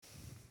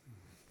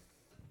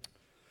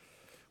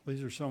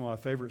These are some of my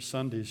favorite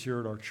Sundays here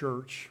at our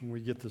church when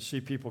we get to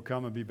see people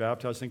come and be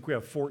baptized. I think we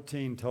have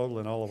 14 total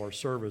in all of our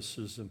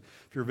services. And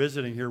if you're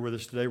visiting here with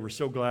us today, we're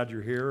so glad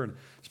you're here. And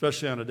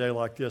especially on a day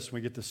like this,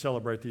 when we get to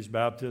celebrate these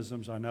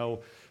baptisms. I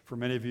know for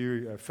many of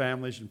you,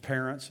 families and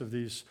parents of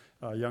these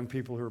young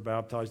people who are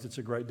baptized, it's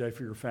a great day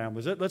for your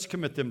families. Let's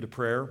commit them to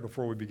prayer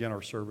before we begin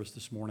our service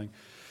this morning.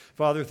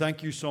 Father,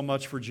 thank you so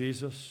much for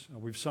Jesus.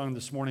 We've sung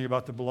this morning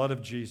about the blood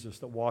of Jesus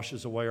that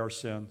washes away our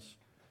sins.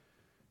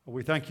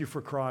 We thank you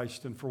for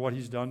Christ and for what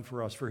he's done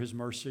for us, for his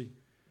mercy.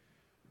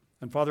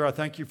 And Father, I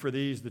thank you for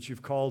these that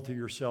you've called to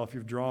yourself.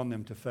 You've drawn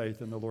them to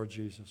faith in the Lord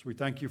Jesus. We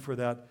thank you for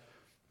that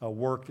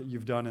work that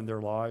you've done in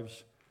their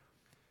lives.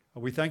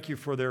 We thank you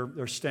for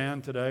their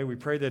stand today. We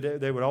pray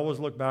that they would always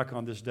look back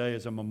on this day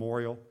as a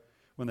memorial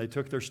when they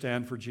took their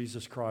stand for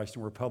Jesus Christ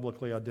and were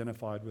publicly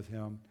identified with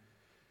him.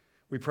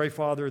 We pray,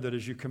 Father, that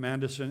as you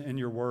command us in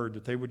your word,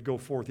 that they would go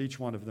forth, each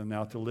one of them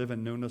now, to live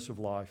in newness of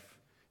life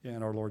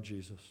in our Lord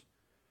Jesus.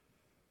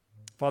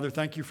 Father,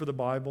 thank you for the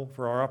Bible,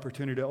 for our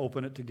opportunity to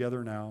open it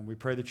together now. And we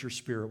pray that your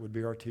Spirit would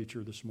be our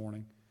teacher this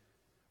morning.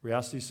 We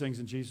ask these things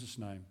in Jesus'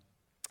 name.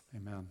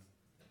 Amen.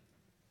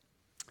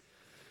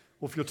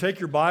 Well, if you'll take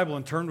your Bible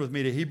and turn with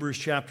me to Hebrews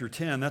chapter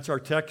 10, that's our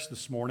text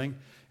this morning.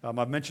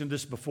 I've mentioned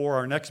this before.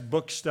 Our next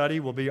book study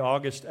will be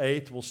August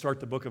 8th. We'll start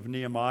the book of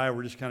Nehemiah.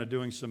 We're just kind of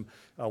doing some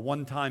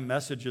one-time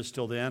messages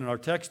till then. And our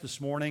text this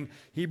morning,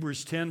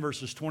 Hebrews 10,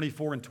 verses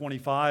 24 and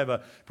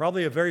 25,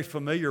 probably a very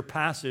familiar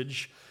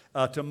passage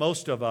to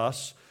most of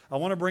us. I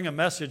want to bring a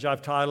message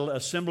I've titled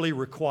Assembly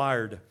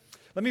Required.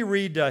 Let me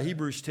read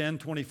Hebrews 10,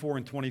 24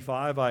 and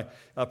 25. I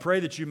pray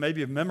that you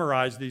maybe have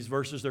memorized these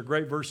verses. They're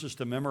great verses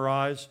to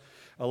memorize.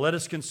 Let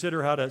us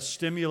consider how to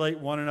stimulate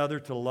one another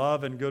to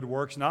love and good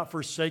works, not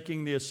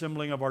forsaking the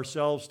assembling of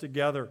ourselves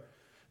together,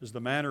 as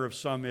the manner of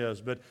some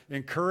is, but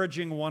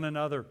encouraging one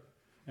another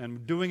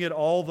and doing it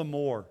all the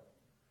more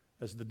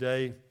as the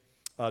day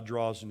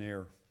draws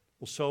near.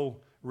 Well, so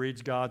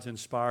reads God's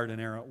inspired,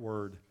 inerrant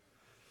word.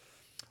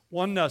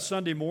 One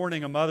Sunday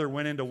morning, a mother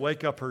went in to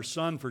wake up her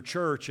son for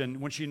church,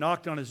 and when she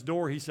knocked on his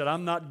door, he said,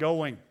 "I'm not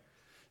going."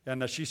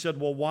 And she said,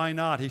 "Well, why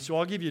not?" He said, "Well,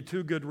 I'll give you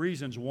two good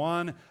reasons.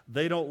 One,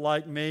 they don't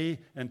like me,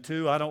 and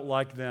two, I don't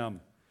like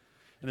them."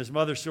 And his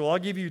mother said, "Well, I'll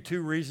give you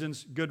two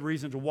reasons, good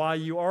reasons why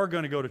you are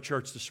going to go to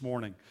church this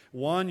morning.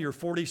 One, you're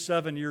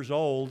 47 years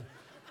old,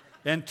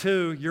 and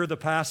two, you're the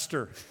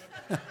pastor."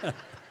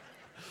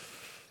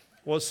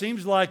 Well, it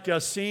seems like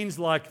scenes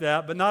like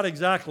that, but not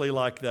exactly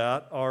like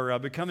that, are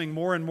becoming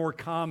more and more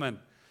common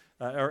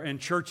in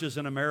churches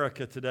in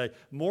America today.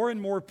 More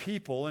and more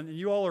people, and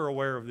you all are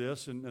aware of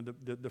this, and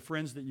the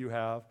friends that you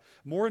have,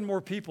 more and more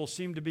people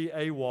seem to be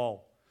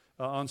AWOL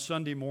on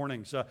Sunday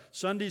mornings.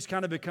 Sunday's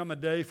kind of become a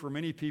day for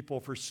many people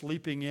for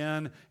sleeping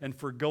in and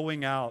for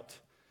going out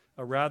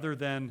rather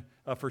than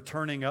for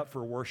turning up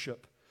for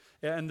worship.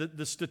 And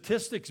the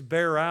statistics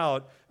bear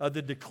out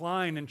the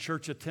decline in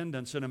church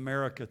attendance in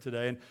America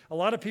today. And a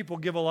lot of people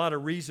give a lot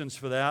of reasons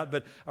for that.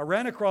 But I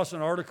ran across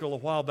an article a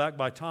while back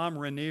by Tom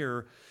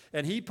Rainier,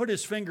 and he put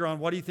his finger on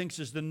what he thinks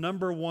is the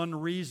number one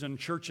reason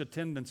church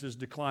attendance is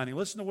declining.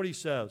 Listen to what he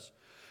says.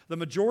 The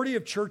majority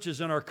of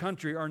churches in our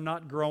country are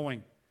not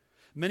growing.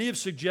 Many have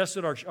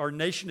suggested our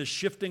nation is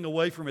shifting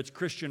away from its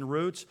Christian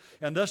roots,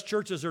 and thus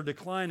churches are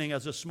declining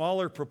as a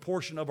smaller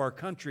proportion of our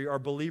country are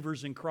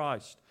believers in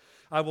Christ.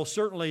 I will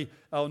certainly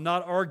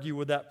not argue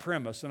with that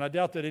premise, and I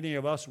doubt that any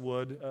of us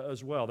would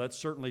as well. That's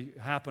certainly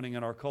happening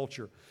in our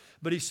culture.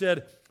 But he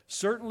said,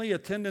 certainly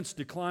attendance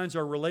declines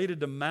are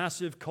related to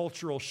massive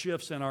cultural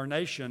shifts in our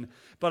nation,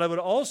 but I would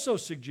also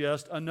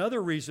suggest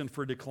another reason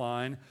for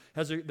decline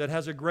that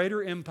has a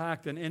greater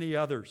impact than any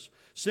others.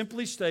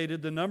 Simply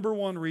stated, the number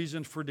one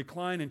reason for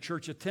decline in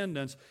church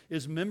attendance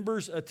is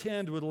members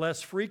attend with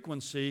less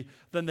frequency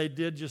than they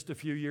did just a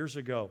few years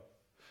ago.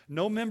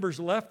 No members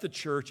left the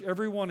church.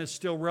 Everyone is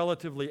still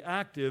relatively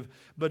active,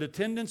 but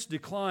attendance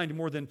declined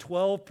more than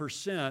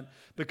 12%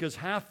 because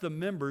half the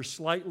members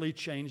slightly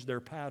changed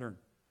their pattern.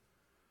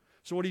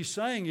 So what he's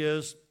saying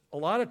is a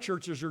lot of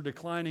churches are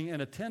declining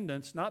in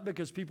attendance, not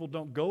because people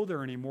don't go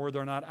there anymore,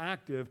 they're not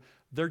active,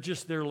 they're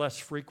just there less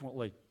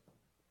frequently.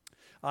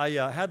 I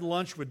had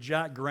lunch with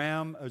Jack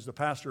Graham, who's the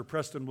pastor of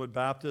Prestonwood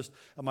Baptist.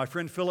 My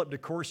friend Philip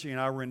DeCourcy and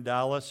I were in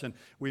Dallas, and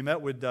we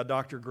met with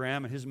Dr.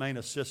 Graham and his main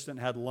assistant,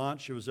 had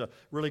lunch. It was a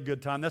really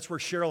good time. That's where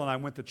Cheryl and I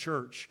went to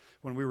church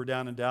when we were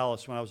down in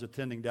Dallas, when I was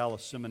attending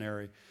Dallas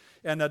Seminary.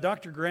 And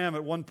Dr. Graham,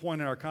 at one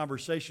point in our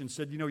conversation,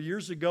 said,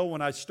 years ago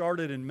when I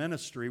started in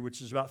ministry,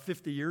 which is about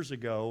 50 years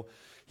ago,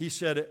 he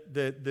said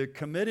that the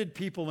committed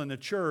people in the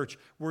church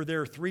were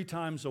there 3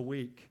 times a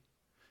week.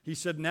 He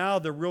said now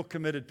the real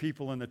committed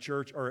people in the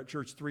church are at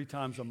church 3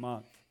 times a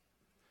month.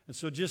 And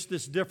so just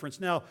this difference.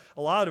 Now,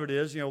 a lot of it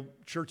is,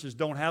 churches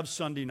don't have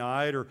Sunday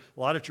night, or a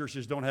lot of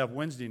churches don't have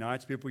Wednesday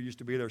nights. People used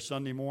to be there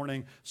Sunday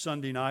morning,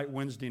 Sunday night,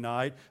 Wednesday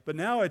night. But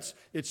now it's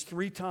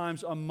 3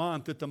 times a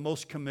month that the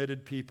most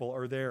committed people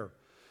are there.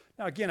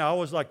 Now, again, I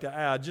always like to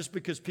add, just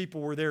because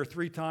people were there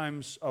 3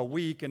 times a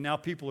week and now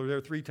people are there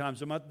 3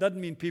 times a month, doesn't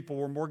mean people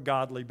were more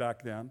godly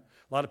back then.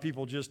 A lot of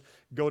people just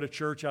go to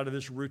church out of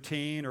this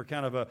routine or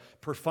kind of a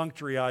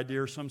perfunctory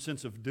idea or some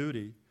sense of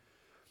duty.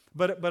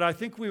 But I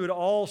think we would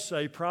all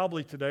say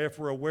probably today, if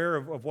we're aware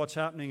of what's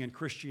happening in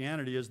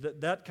Christianity, is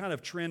that kind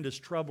of trend is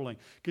troubling.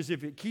 Because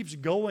if it keeps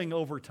going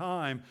over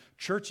time,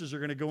 churches are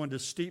going to go into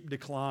steep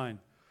decline.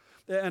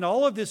 And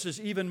all of this is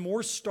even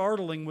more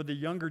startling with the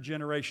younger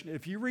generation.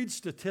 If you read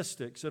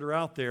statistics that are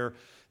out there,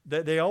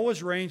 they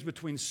always range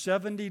between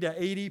 70 to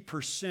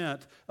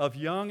 80% of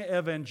young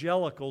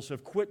evangelicals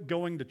have quit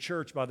going to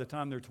church by the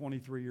time they're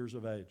 23 years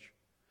of age.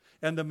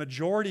 And the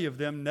majority of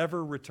them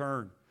never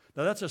return.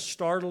 Now, that's a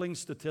startling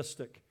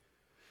statistic.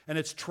 And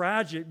it's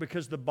tragic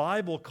because the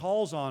Bible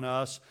calls on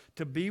us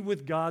to be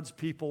with God's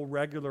people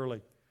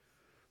regularly.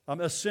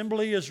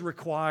 Assembly is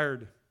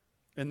required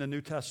in the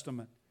New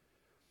Testament.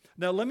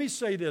 Now, let me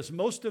say this.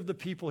 Most of the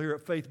people here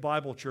at Faith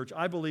Bible Church,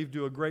 I believe,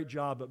 do a great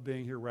job at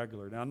being here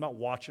regular. Now, I'm not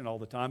watching all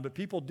the time, but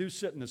people do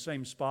sit in the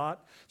same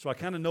spot, so I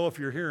kind of know if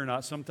you're here or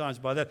not sometimes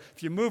by that.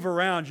 If you move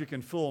around, you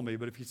can fool me,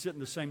 but if you sit in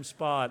the same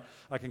spot,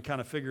 I can kind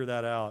of figure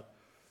that out.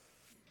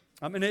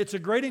 I mean, it's a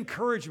great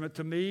encouragement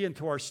to me and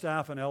to our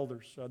staff and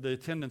elders, the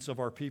attendance of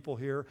our people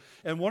here.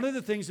 And one of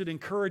the things that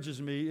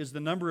encourages me is the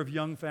number of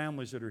young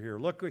families that are here.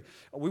 Look,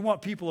 we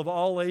want people of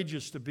all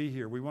ages to be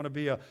here. We want to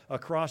be a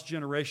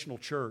cross-generational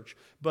church.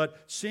 But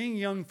seeing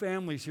young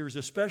families here is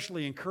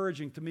especially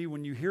encouraging to me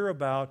when you hear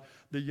about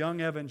the young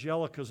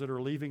evangelicals that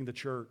are leaving the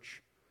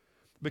church.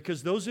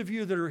 Because those of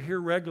you that are here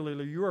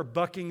regularly, you are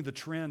bucking the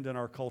trend in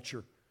our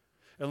culture.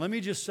 And let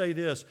me just say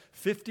this,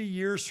 50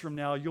 years from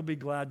now, you'll be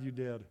glad you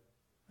did.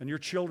 And your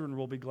children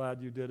will be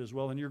glad you did as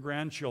well, and your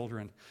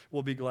grandchildren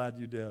will be glad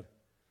you did.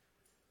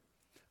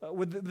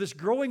 With this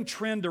growing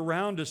trend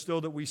around us, though,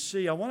 that we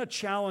see, I want to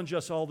challenge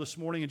us all this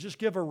morning and just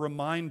give a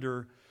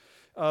reminder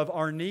of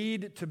our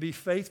need to be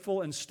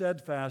faithful and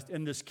steadfast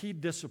in this key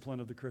discipline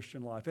of the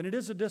Christian life. And it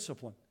is a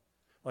discipline,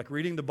 like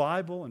reading the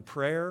Bible and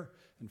prayer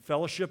and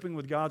fellowshipping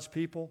with God's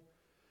people.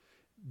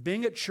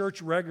 Being at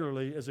church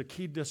regularly is a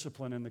key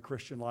discipline in the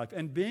Christian life.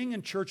 And being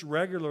in church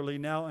regularly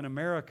now in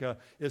America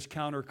is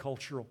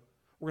countercultural.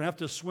 We're going to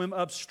have to swim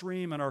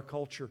upstream in our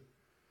culture.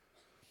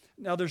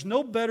 Now, there's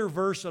no better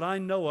verse that I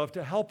know of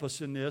to help us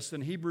in this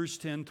than Hebrews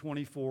 10,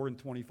 24 and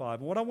 25.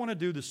 And what I want to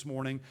do this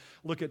morning,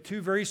 look at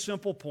two very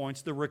simple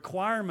points, the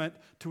requirement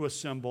to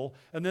assemble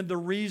and then the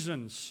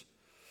reasons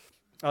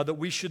that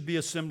we should be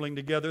assembling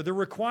together. The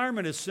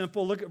requirement is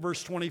simple. Look at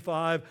verse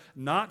 25,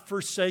 not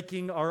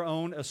forsaking our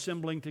own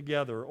assembling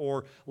together,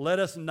 or let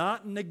us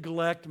not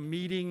neglect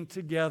meeting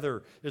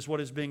together is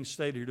what is being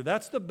stated here.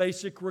 That's the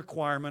basic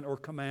requirement or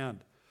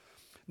command.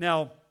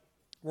 Now,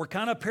 we're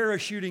kind of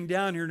parachuting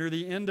down here near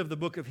the end of the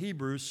book of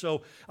Hebrews,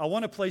 so I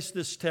want to place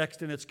this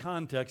text in its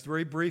context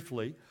very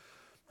briefly.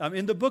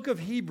 In the book of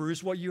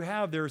Hebrews, what you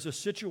have there is a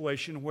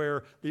situation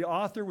where the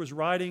author was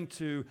writing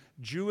to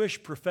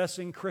Jewish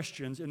professing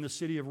Christians in the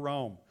city of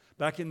Rome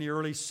back in the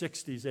early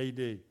 60s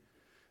AD.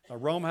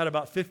 Rome had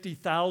about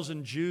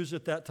 50,000 Jews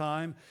at that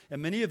time,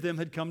 and many of them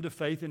had come to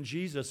faith in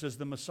Jesus as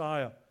the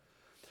Messiah.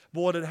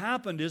 But what had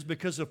happened is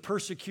because of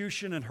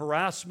persecution and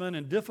harassment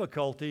and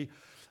difficulty,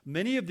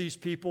 many of these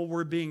people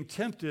were being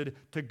tempted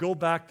to go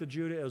back to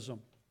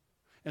Judaism.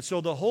 And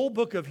so the whole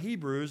book of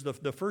Hebrews,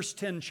 the first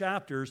 10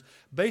 chapters,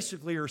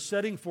 basically are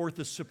setting forth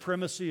the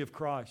supremacy of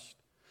Christ.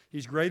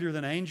 He's greater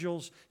than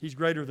angels. He's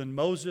greater than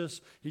Moses.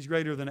 He's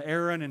greater than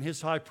Aaron and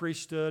his high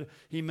priesthood.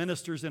 He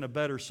ministers in a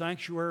better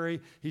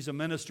sanctuary. He's a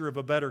minister of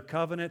a better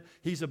covenant.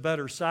 He's a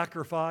better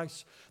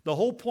sacrifice. The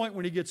whole point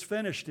when he gets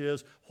finished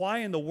is, why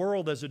in the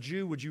world as a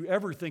Jew would you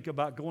ever think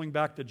about going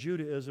back to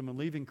Judaism and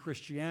leaving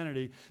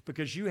Christianity?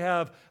 Because you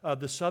have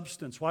the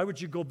substance. Why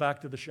would you go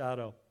back to the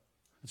shadow?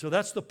 And so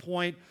that's the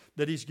point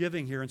that he's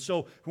giving here. And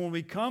so when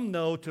we come,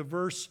 though, to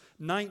verse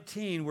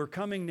 19, we're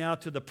coming now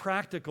to the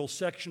practical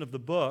section of the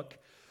book.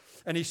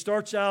 And he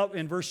starts out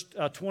in verse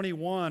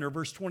 21 or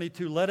verse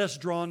 22, let us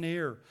draw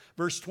near.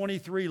 Verse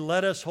 23,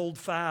 let us hold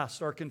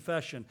fast our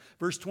confession.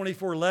 Verse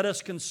 24, let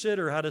us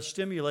consider how to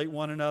stimulate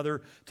one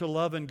another to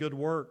love and good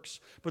works.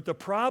 But the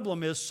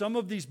problem is some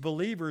of these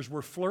believers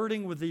were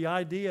flirting with the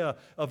idea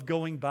of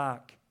going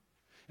back.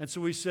 And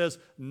so he says,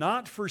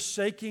 not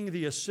forsaking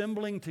the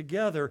assembling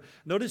together.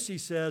 Notice he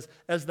says,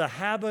 as the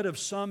habit of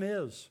some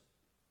is.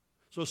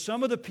 So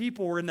some of the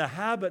people were in the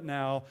habit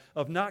now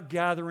of not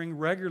gathering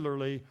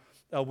regularly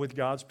with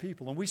God's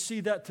people. And we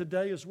see that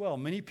today as well.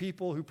 Many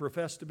people who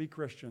profess to be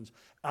Christians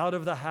out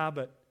of the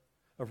habit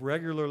of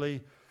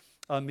regularly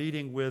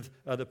meeting with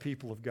the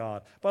people of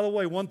God. By the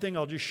way, one thing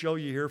I'll just show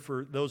you here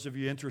for those of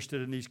you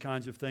interested in these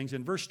kinds of things.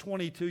 In verse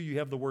 22, you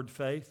have the word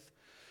faith.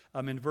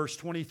 In verse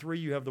 23,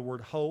 you have the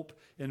word hope.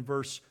 In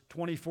verse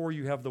 24,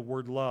 you have the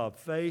word love.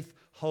 Faith,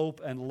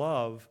 hope, and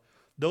love.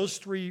 Those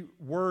three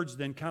words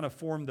then kind of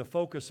form the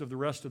focus of the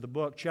rest of the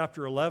book.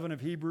 Chapter 11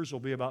 of Hebrews will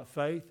be about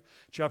faith.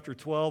 Chapter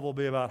 12 will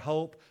be about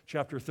hope.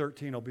 Chapter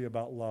 13 will be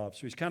about love.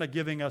 So he's kind of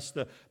giving us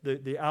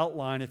the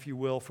outline, if you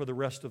will, for the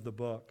rest of the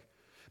book.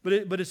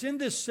 But it's in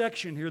this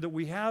section here that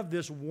we have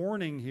this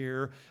warning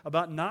here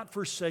about not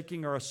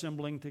forsaking our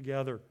assembling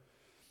together.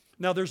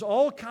 Now, there's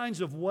all kinds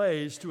of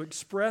ways to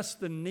express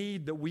the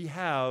need that we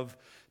have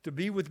to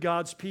be with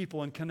God's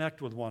people and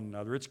connect with one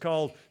another. It's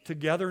called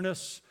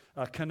togetherness,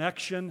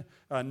 connection,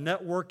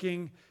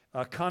 networking,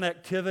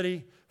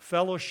 connectivity,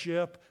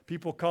 fellowship.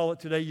 People call it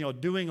today,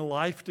 doing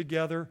life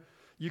together.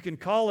 You can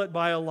call it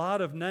by a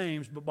lot of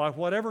names, but by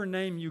whatever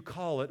name you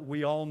call it,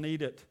 we all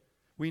need it.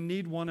 We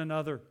need one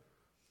another.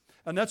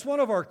 And that's one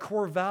of our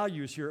core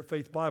values here at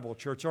Faith Bible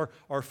Church.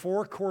 Our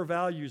 4 core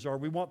values are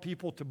we want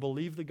people to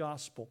believe the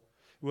gospel.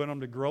 We want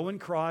them to grow in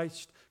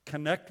Christ,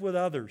 connect with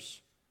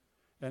others,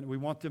 and we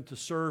want them to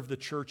serve the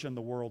church and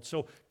the world.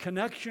 So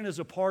connection is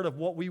a part of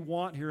what we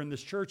want here in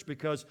this church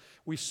because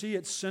we see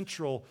it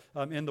central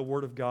in the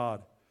Word of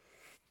God.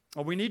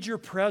 We need your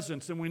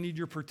presence and we need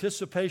your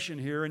participation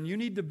here, and you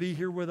need to be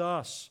here with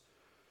us.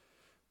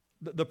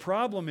 The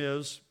problem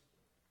is,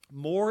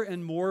 more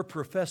and more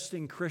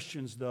professing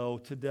Christians, though,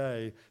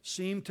 today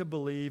seem to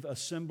believe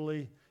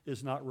assembly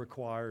is not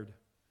required.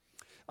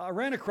 I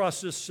ran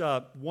across this,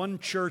 one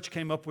church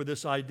came up with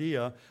this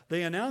idea.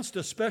 They announced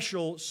a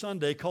special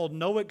Sunday called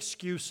No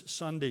Excuse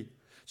Sunday.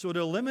 So to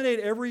eliminate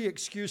every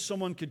excuse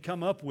someone could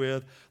come up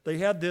with, they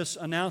had this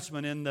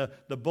announcement in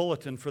the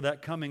bulletin for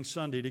that coming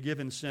Sunday to give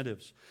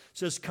incentives. It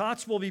says,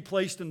 cots will be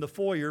placed in the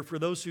foyer for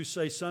those who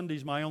say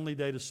Sunday's my only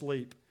day to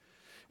sleep.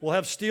 We'll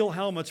have steel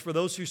helmets for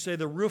those who say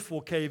the roof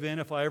will cave in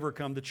if I ever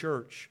come to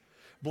church.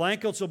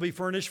 Blankets will be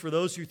furnished for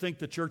those who think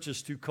the church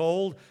is too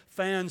cold,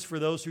 fans for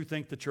those who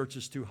think the church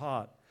is too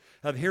hot.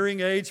 Have hearing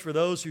aids for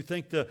those who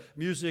think the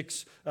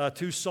music's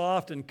too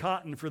soft, and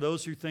cotton for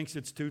those who think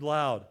it's too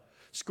loud.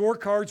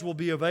 Scorecards will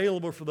be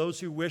available for those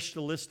who wish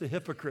to list the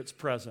hypocrites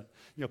present.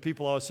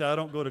 People always say, I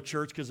don't go to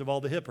church because of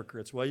all the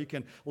hypocrites. Well, you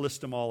can list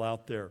them all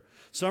out there.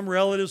 Some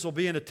relatives will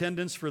be in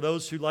attendance for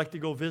those who like to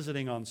go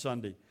visiting on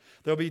Sunday.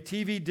 There'll be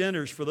TV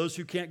dinners for those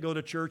who can't go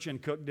to church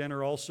and cook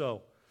dinner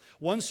also.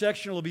 One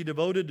section will be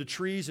devoted to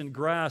trees and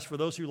grass for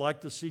those who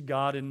like to see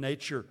God in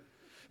nature.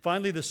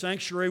 Finally, the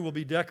sanctuary will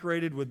be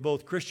decorated with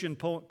both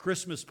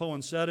Christmas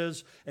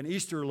poinsettias and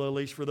Easter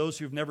lilies for those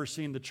who've never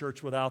seen the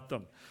church without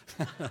them.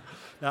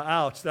 Now,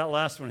 ouch, that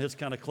last one hits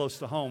kind of close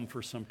to home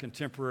for some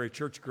contemporary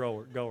church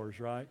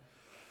goers, right?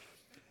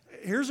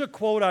 Here's a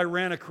quote I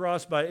ran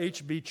across by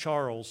H.B.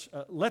 Charles.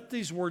 Let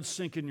these words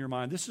sink in your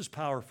mind. This is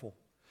powerful.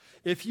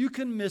 If you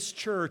can miss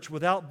church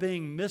without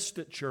being missed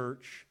at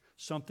church,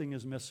 something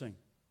is missing.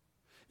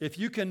 If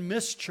you can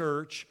miss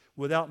church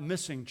without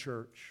missing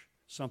church,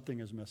 something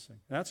is missing.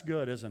 That's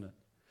good, isn't it?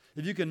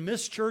 If you can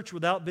miss church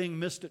without being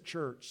missed at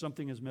church,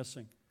 something is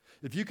missing.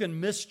 If you can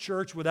miss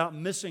church without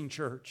missing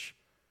church,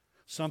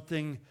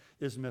 something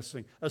is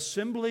missing.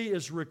 Assembly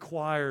is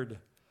required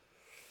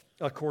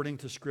according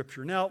to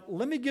Scripture. Now,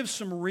 let me give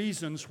some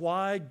reasons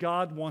why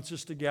God wants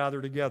us to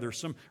gather together.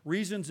 Some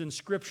reasons in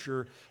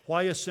Scripture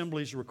why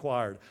assembly is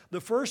required.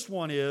 The first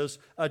one is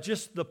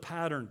just the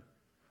pattern.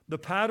 The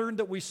pattern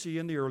that we see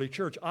in the early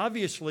church.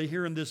 Obviously,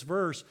 here in this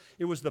verse,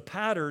 it was the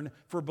pattern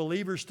for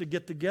believers to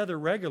get together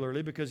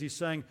regularly because he's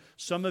saying,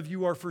 some of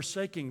you are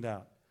forsaking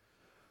that.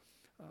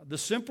 The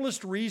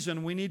simplest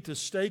reason we need to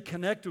stay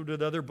connected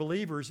with other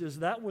believers is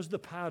that was the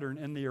pattern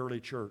in the early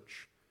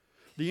church.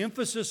 The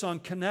emphasis on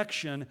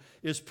connection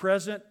is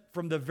present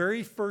from the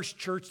very first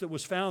church that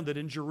was founded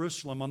in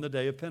Jerusalem on the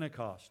day of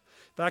Pentecost.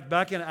 In fact,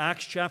 back in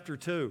Acts chapter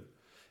 2,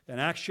 in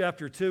Acts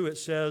chapter 2 it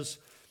says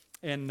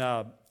in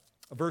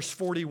verse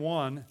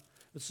 41,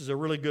 this is a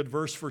really good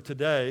verse for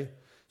today,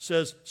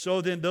 says,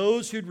 so then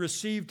those who'd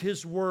received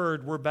his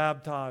word were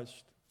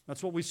baptized.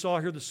 That's what we saw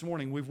here this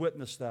morning. We've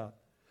witnessed that.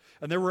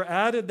 And there were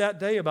added that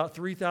day about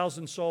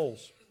 3,000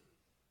 souls.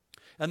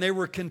 And they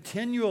were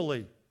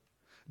continually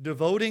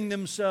devoting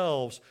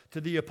themselves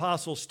to the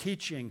apostles'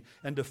 teaching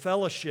and to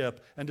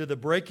fellowship and to the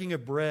breaking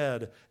of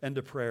bread and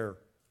to prayer.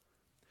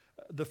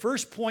 The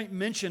first point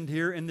mentioned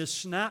here in this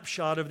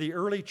snapshot of the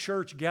early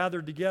church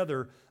gathered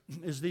together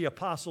is the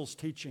apostles'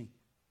 teaching.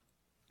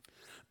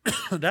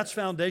 That's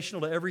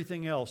foundational to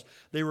everything else.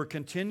 They were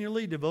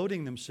continually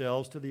devoting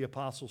themselves to the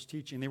apostles'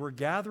 teaching. They were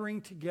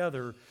gathering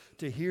together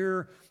to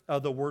hear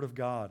the Word of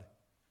God.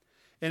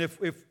 And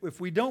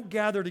if we don't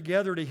gather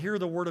together to hear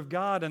the Word of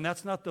God, and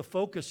that's not the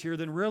focus here,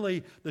 then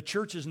really the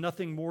church is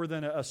nothing more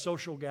than a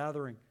social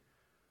gathering.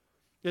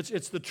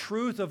 It's the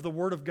truth of the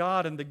Word of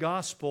God and the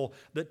gospel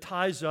that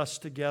ties us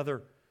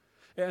together.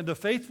 And the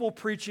faithful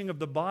preaching of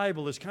the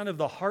Bible is kind of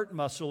the heart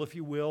muscle, if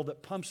you will,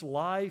 that pumps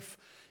life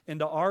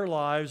into our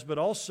lives, but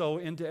also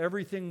into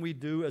everything we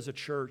do as a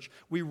church.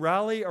 We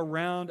rally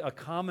around a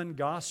common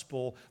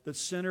gospel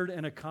that's centered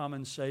in a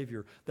common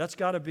Savior. That's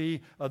got to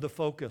be the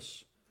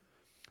focus.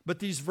 But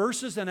these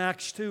verses in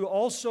Acts 2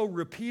 also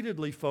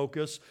repeatedly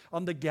focus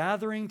on the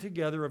gathering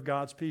together of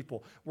God's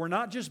people. We're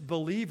not just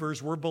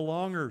believers, we're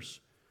belongers.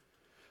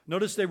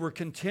 Notice they were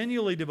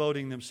continually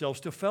devoting themselves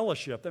to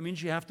fellowship. That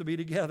means you have to be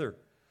together.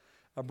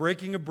 A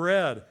breaking of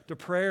bread, to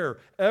prayer.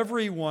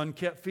 Everyone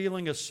kept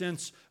feeling a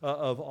sense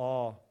of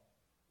awe.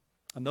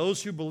 And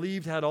those who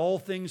believed had all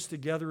things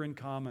together in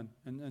common,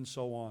 and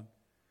so on.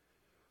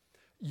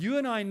 You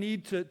and I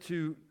need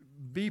to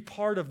be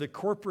part of the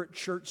corporate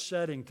church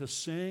setting, to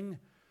sing,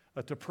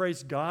 to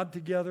praise God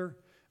together,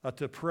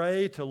 to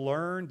pray, to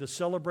learn, to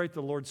celebrate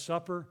the Lord's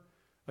Supper,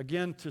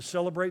 again, to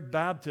celebrate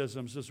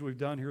baptisms as we've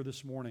done here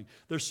this morning.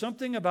 There's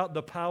something about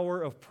the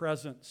power of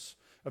presence,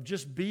 of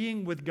just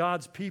being with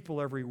God's people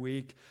every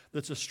week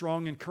that's a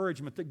strong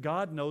encouragement that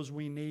God knows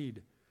we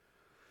need.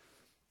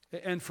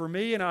 And for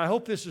me, and I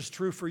hope this is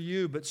true for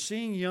you, but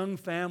seeing young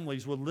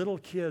families with little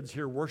kids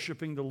here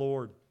worshiping the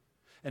Lord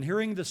and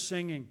hearing the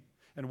singing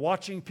and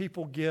watching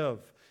people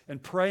give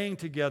and praying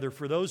together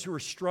for those who are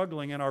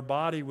struggling in our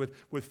body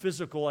with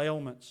physical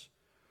ailments,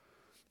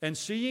 and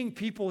seeing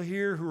people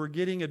here who are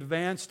getting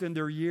advanced in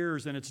their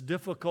years and it's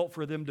difficult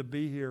for them to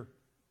be here.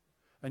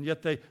 And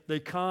yet they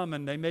come,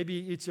 and they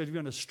maybe it's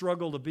going to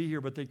struggle to be here,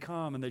 but they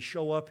come and they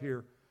show up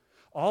here.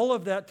 All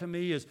of that to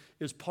me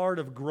is part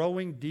of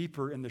growing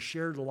deeper in the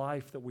shared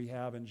life that we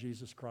have in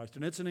Jesus Christ.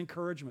 And it's an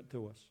encouragement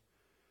to us.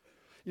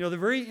 You know, the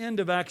very end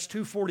of Acts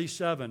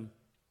 2:47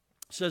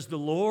 says the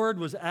Lord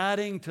was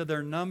adding to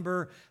their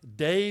number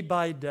day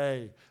by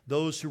day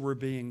those who were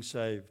being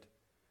saved.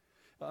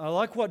 I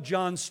like what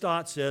John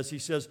Stott says. He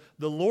says,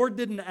 the Lord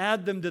didn't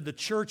add them to the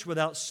church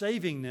without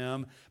saving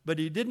them, but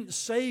He didn't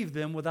save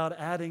them without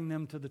adding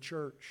them to the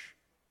church.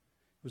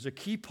 It was a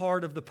key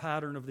part of the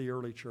pattern of the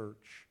early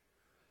church.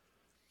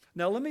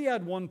 Now, let me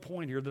add one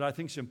point here that I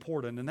think is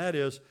important, and that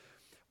is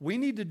we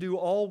need to do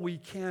all we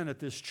can at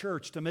this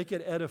church to make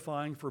it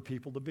edifying for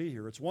people to be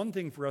here. It's one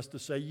thing for us to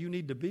say, you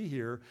need to be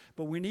here,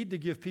 but we need to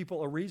give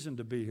people a reason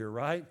to be here,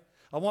 right?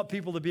 I want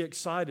people to be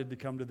excited to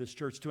come to this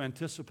church, to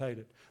anticipate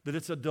it, that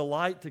it's a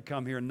delight to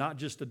come here, not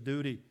just a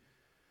duty.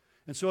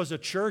 And so as a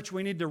church,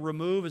 we need to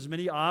remove as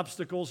many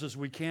obstacles as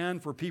we can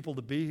for people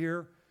to be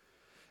here.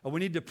 We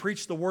need to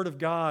preach the Word of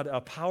God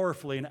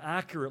powerfully and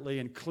accurately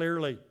and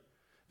clearly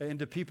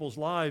into people's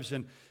lives.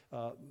 And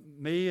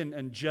me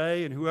and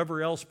Jay and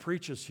whoever else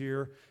preaches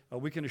here,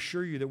 we can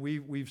assure you that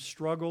we've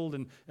struggled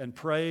and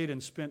prayed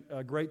and spent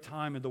a great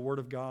time in the Word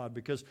of God,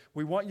 because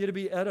we want you to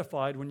be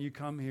edified when you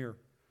come here.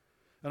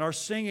 And our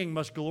singing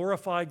must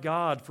glorify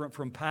God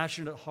from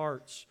passionate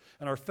hearts.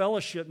 And our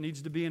fellowship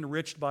needs to be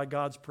enriched by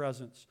God's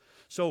presence.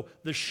 So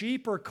the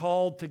sheep are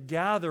called to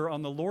gather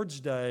on the Lord's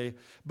day,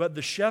 but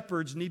the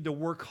shepherds need to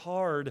work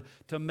hard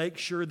to make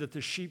sure that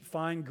the sheep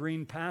find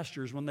green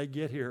pastures when they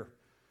get here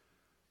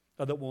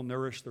that will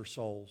nourish their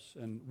souls.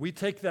 And we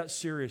take that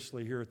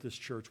seriously here at this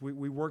church.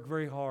 We work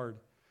very hard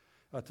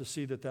to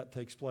see that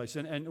takes place.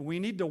 And we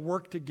need to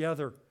work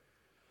together.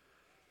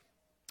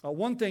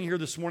 One thing here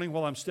this morning,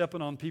 while I'm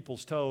stepping on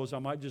people's toes, I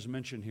might just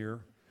mention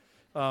here.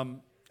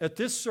 At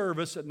this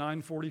service at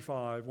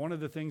 9:45, one of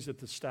the things that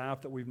the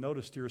staff that we've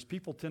noticed here is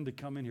people tend to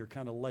come in here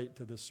kind of late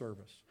to this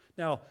service.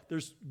 Now,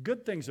 there's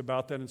good things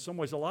about that in some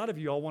ways. A lot of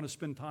you all want to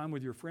spend time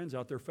with your friends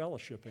out there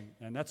fellowshipping,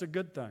 and that's a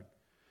good thing.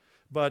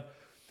 But,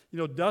 you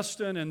know,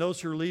 Dustin and those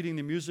who are leading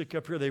the music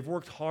up here, they've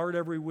worked hard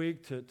every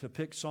week to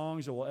pick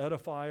songs that will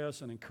edify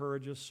us and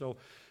encourage us. So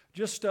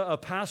just a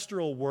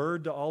pastoral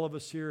word to all of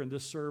us here in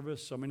this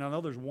service. I mean, I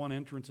know there's one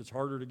entrance. It's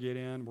harder to get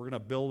in. We're going to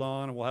build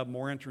on, and we'll have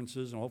more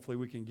entrances, and hopefully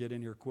we can get in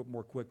here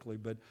more quickly.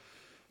 But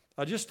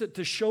just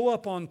to show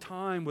up on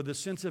time with a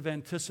sense of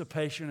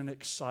anticipation and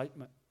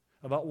excitement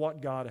about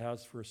what God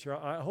has for us here.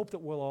 I hope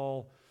that we'll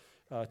all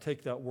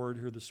take that word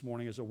here this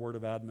morning as a word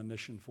of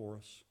admonition for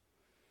us.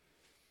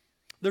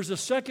 There's a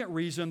second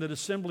reason that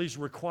assembly is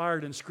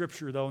required in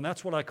Scripture, though, and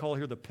that's what I call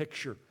here the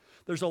picture.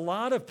 There's a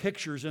lot of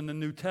pictures in the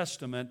New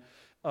Testament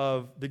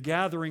of the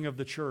gathering of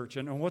the church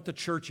and what the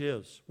church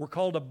is. We're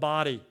called a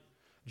body.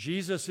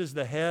 Jesus is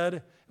the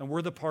head, and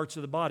we're the parts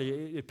of the body.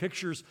 It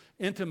pictures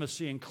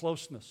intimacy and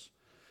closeness.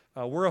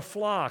 We're a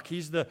flock.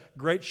 He's the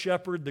great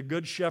shepherd, the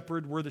good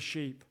shepherd. We're the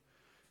sheep.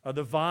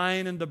 The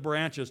vine and the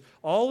branches.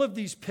 All of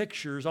these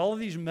pictures, all of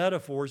these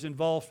metaphors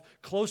involve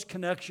close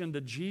connection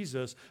to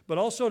Jesus, but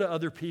also to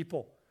other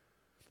people.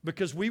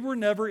 Because we were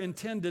never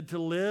intended to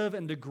live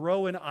and to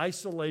grow in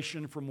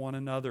isolation from one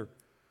another.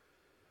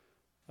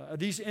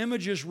 These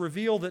images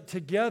reveal that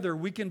together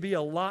we can be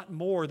a lot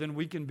more than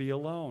we can be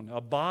alone.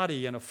 A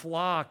body and a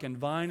flock and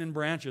vine and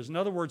branches. In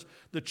other words,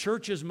 the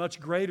church is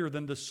much greater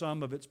than the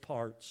sum of its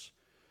parts.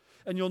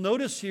 And you'll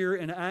notice here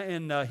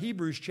in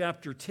Hebrews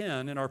chapter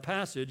 10, in our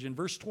passage, in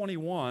verse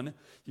 21,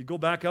 you go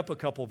back up a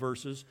couple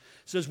verses,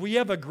 it says, we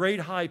have a great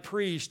high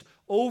priest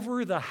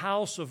over the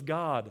house of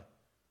God.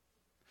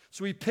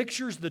 So he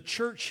pictures the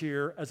church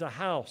here as a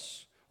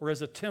house or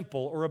as a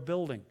temple or a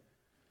building.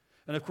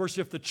 And of course,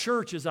 if the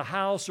church is a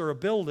house or a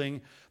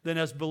building, then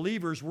as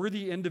believers, we're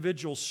the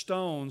individual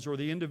stones or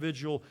the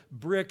individual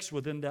bricks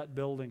within that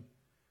building.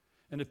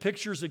 And it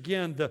pictures,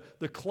 again,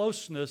 the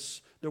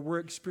closeness that we're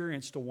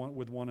experiencing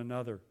with one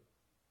another.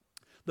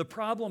 The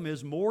problem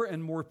is more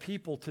and more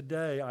people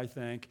today, I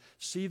think,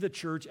 see the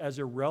church as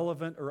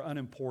irrelevant or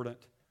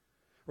unimportant.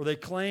 Or they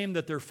claim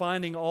that they're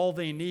finding all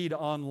they need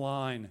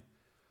online.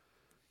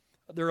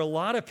 There are a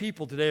lot of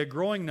people today, a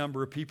growing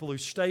number of people, who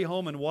stay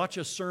home and watch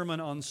a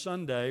sermon on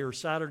Sunday or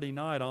Saturday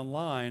night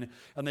online,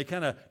 and they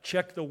kind of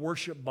check the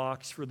worship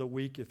box for the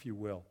week, if you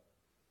will.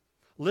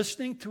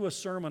 Listening to a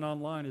sermon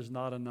online is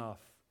not enough.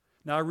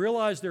 Now, I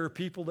realize there are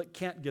people that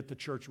can't get to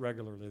church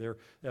regularly.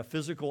 They have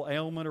physical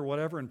ailment or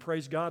whatever, and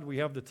praise God, we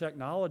have the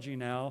technology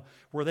now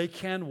where they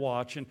can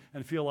watch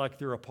and feel like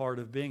they're a part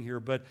of being here.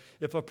 But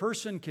if a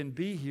person can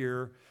be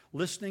here,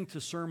 listening to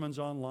sermons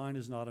online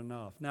is not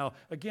enough. Now,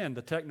 again,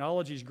 the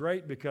technology is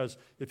great because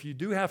if you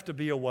do have to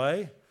be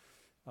away,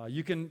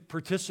 you can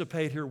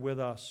participate here with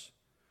us.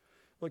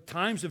 Look,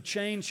 times have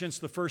changed since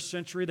the first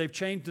century. They've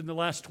changed in the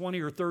last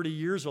 20 or 30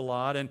 years a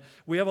lot, and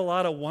we have a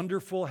lot of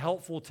wonderful,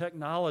 helpful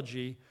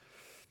technology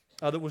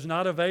that was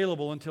not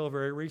available until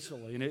very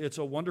recently, and it's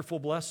a wonderful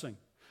blessing.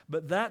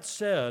 But that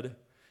said,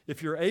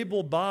 if you're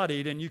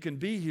able-bodied and you can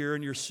be here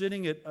and you're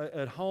sitting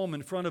at home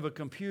in front of a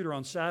computer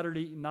on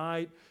Saturday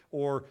night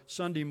or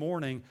Sunday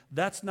morning,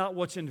 that's not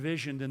what's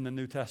envisioned in the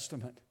New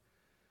Testament.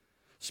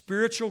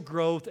 Spiritual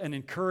growth and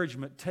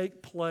encouragement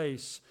take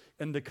place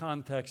in the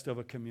context of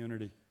a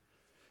community.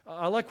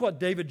 I like what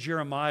David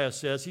Jeremiah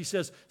says. He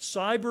says,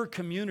 cyber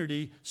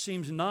community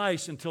seems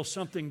nice until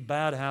something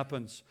bad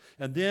happens.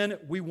 And then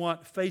we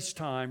want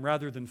FaceTime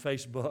rather than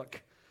Facebook.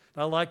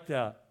 I like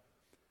that.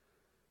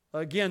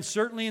 Again,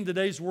 certainly in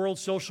today's world,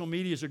 social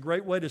media is a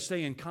great way to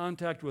stay in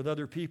contact with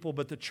other people,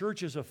 but the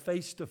church is a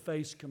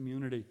face-to-face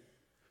community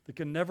that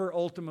can never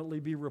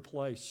ultimately be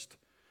replaced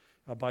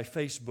by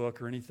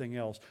Facebook or anything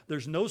else.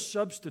 There's no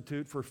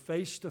substitute for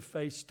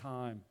face-to-face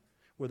time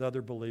with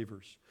other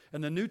believers.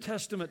 And the New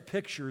Testament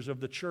pictures of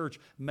the church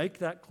make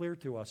that clear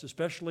to us,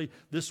 especially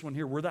this one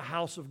here. We're the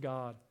house of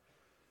God.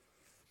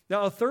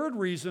 Now, a third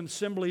reason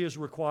assembly is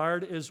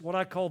required is what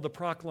I call the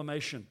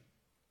proclamation.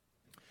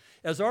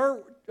 As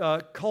our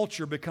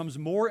culture becomes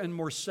more and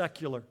more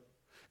secular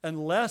and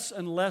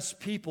less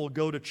people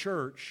go to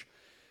church,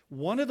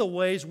 one of the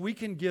ways we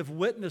can give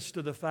witness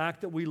to the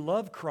fact that we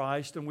love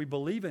Christ and we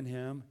believe in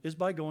Him is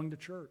by going to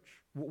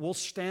church. We'll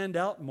stand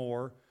out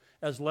more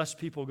as less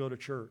people go to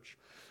church.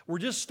 We're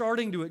just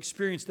starting to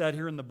experience that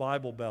here in the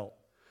Bible Belt.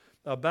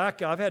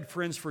 I've had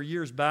friends for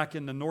years back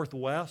in the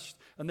Northwest,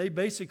 and they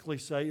basically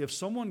say if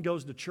someone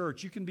goes to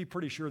church, you can be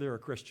pretty sure they're a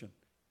Christian.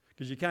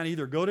 Because you kind of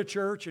either go to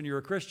church and you're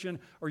a Christian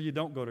or you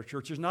don't go to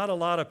church. There's not a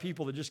lot of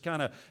people that just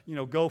kind of,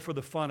 go for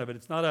the fun of it.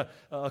 It's not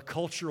a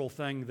cultural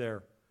thing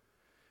there.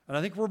 And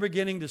I think we're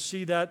beginning to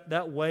see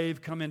that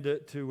wave come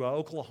into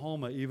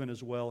Oklahoma even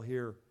as well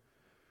here.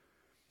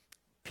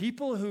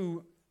 People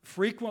who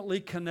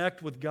frequently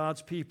connect with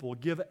God's people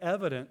give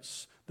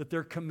evidence that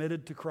they're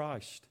committed to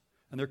Christ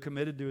and they're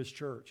committed to His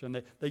church.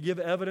 And they give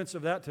evidence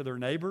of that to their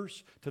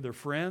neighbors, to their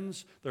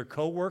friends, their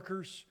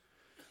co-workers,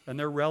 and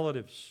their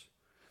relatives.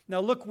 Now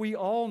look, we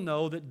all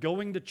know that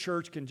going to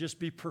church can just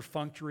be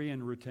perfunctory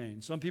and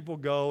routine. Some people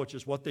go, it's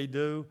just what they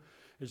do,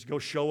 is go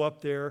show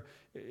up there.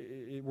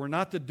 We're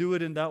not to do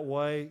it in that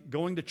way.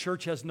 Going to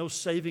church has no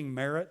saving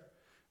merit.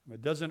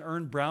 It doesn't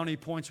earn brownie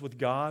points with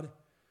God.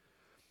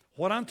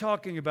 What I'm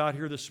talking about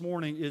here this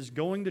morning is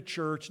going to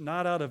church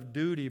not out of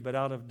duty, but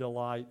out of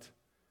delight.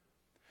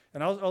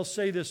 And I'll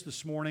say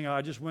this morning.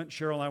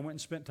 Cheryl and I went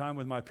and spent time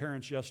with my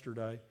parents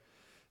yesterday.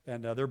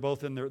 And they're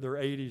both in their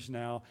 80s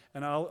now.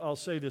 And I'll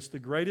say this, the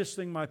greatest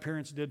thing my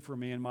parents did for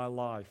me in my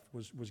life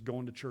was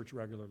going to church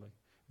regularly.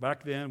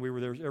 Back then, we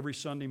were there every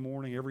Sunday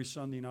morning, every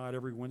Sunday night,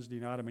 every Wednesday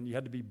night. I mean, you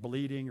had to be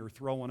bleeding or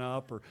throwing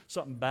up or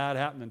something bad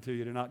happening to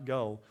you to not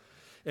go.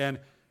 And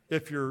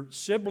if your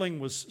sibling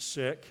was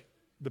sick,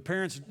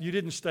 you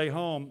didn't stay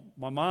home.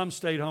 My mom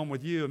stayed home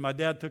with you, and my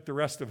dad took the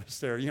rest of us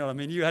there.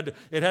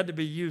 It had to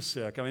be you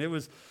sick. I mean,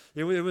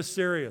 it was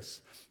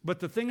serious. But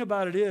the thing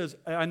about it is,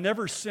 I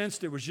never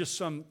sensed it was just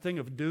some thing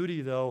of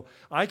duty, though.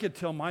 I could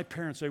tell my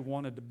parents they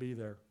wanted to be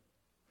there.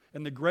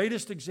 And the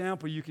greatest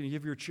example you can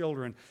give your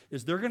children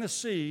is they're going to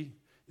see,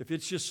 if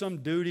it's just some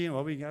duty, and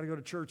we got to go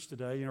to church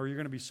today, or you're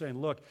going to be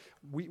saying, look,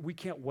 we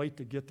can't wait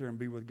to get there and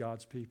be with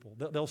God's people.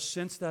 They'll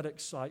sense that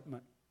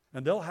excitement.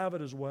 And they'll have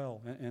it as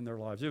well in their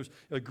lives. It was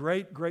a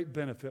great, great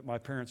benefit my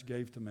parents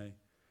gave to me.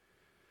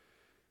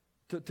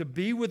 To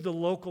be with the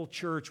local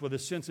church with a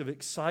sense of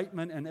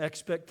excitement and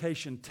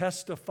expectation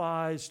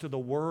testifies to the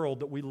world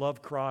that we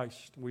love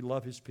Christ, we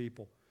love His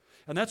people.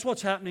 And that's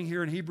what's happening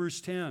here in Hebrews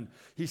 10.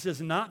 He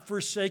says, not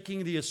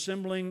forsaking the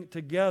assembling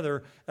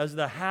together as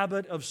the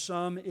habit of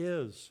some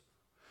is.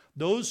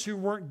 Those who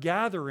weren't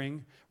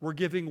gathering were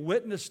giving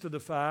witness to the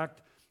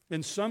fact,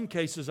 in some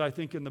cases, I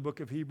think in the book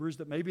of Hebrews,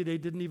 that maybe they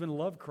didn't even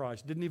love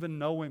Christ, didn't even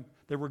know Him.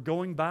 They were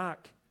going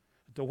back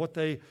to what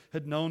they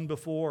had known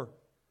before.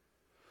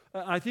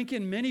 I think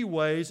in many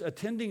ways,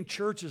 attending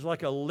church is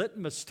like a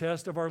litmus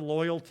test of our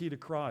loyalty to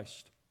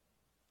Christ.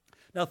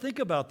 Now think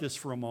about this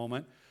for a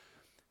moment.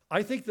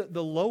 I think that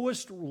the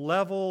lowest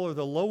level or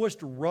the lowest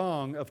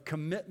rung of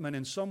commitment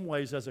in some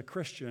ways as a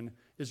Christian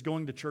is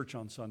going to church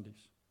on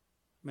Sundays.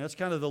 I mean, that's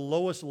kind of the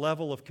lowest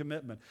level of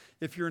commitment.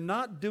 If you're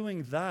not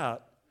doing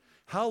that,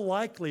 how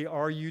likely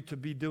are you to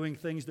be doing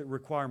things that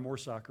require more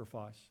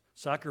sacrifice?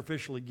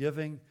 Sacrificially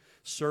giving,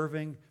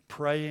 serving,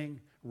 praying,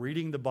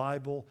 reading the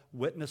Bible,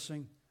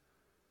 witnessing.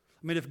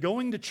 I mean, if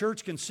going to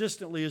church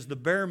consistently is the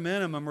bare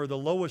minimum or the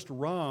lowest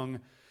rung,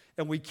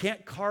 and we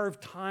can't carve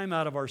time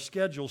out of our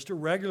schedules to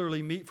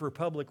regularly meet for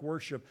public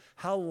worship,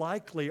 how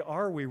likely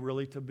are we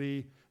really to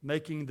be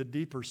making the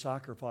deeper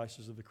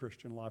sacrifices of the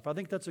Christian life? I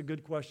think that's a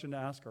good question to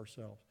ask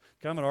ourselves.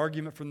 Kind of an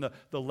argument from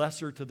the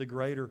lesser to the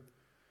greater.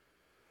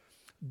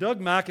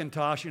 Doug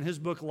McIntosh, in his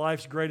book,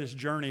 Life's Greatest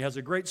Journey, has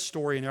a great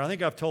story in there. I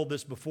think I've told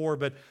this before,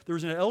 but there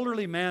was an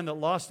elderly man that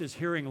lost his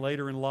hearing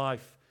later in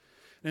life.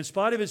 And in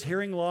spite of his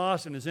hearing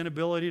loss and his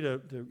inability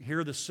to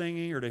hear the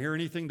singing or to hear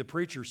anything the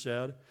preacher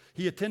said,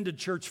 he attended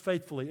church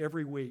faithfully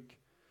every week.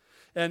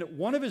 And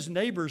one of his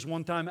neighbors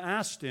one time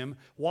asked him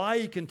why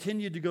he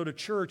continued to go to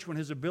church when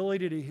his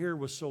ability to hear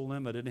was so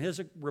limited. And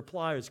his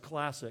reply is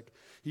classic.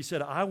 He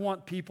said, "I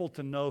want people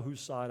to know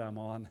whose side I'm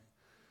on."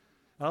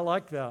 I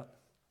like that.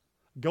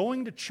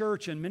 Going to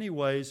church in many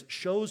ways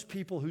shows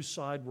people whose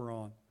side we're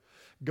on.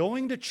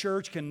 Going to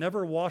church can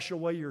never wash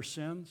away your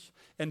sins,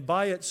 and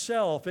by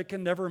itself, it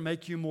can never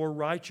make you more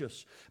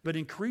righteous. But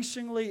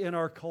increasingly in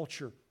our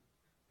culture,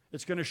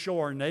 it's going to show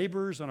our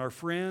neighbors and our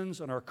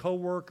friends and our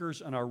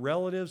coworkers and our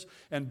relatives,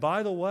 and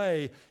by the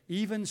way,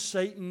 even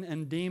Satan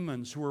and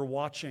demons who are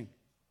watching.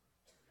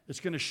 It's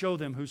going to show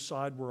them whose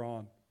side we're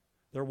on.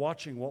 They're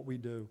watching what we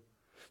do.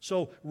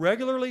 So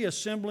regularly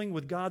assembling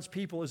with God's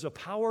people is a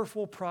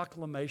powerful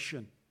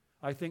proclamation,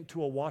 I think,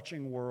 to a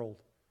watching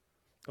world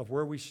of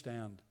where we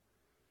stand.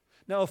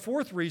 Now, a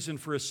fourth reason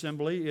for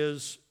assembly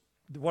is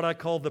what I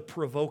call the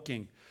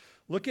provoking.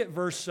 Look at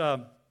verse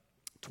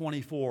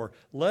 24.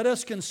 Let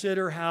us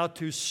consider how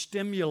to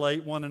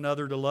stimulate one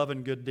another to love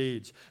and good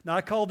deeds. Now,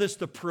 I call this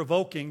the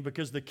provoking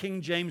because the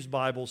King James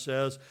Bible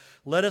says,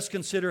 let us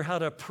consider how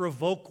to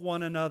provoke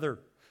one another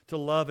to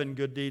love and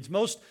good deeds.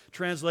 Most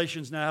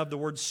translations now have the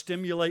word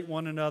stimulate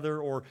one another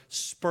or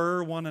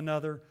spur one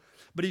another.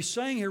 But he's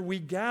saying here, we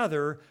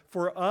gather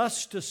for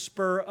us to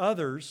spur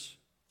others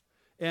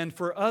and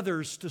for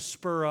others to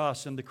spur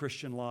us in the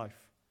Christian life.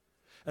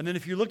 And then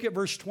if you look at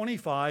verse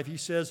 25, he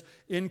says,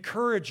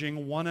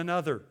 encouraging one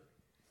another.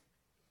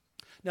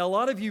 Now, a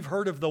lot of you have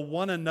heard of the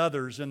one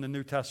another's in the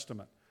New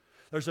Testament.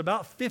 There's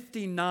about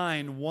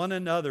 59 one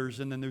another's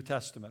in the New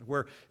Testament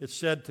where it's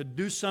said to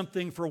do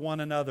something for one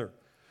another.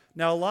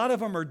 Now, a lot of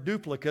them are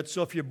duplicates,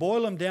 so if you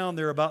boil them down,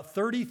 there are about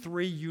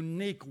 33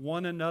 unique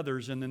one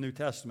another's in the New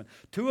Testament.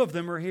 2 of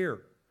them are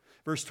here.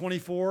 Verse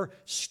 24,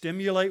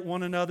 stimulate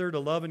one another to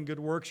love and good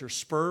works, or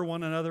spur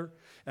one another.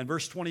 And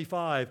verse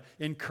 25,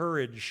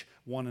 encourage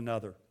one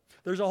another.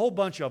 There's a whole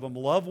bunch of them.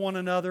 Love one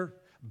another,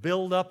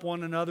 build up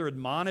one another,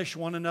 admonish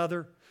one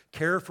another,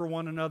 care for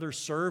one another,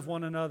 serve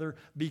one another,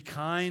 be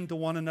kind to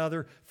one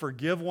another,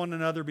 forgive one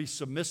another, be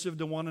submissive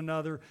to one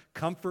another,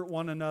 comfort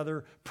one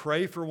another,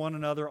 pray for one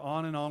another,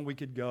 on and on we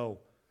could go.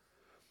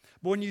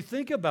 But when you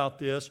think about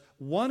this,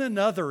 one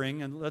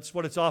anothering, and that's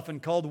what it's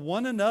often called,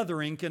 one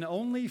anothering can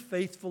only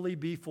faithfully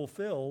be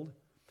fulfilled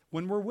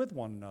when we're with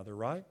one another,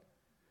 right?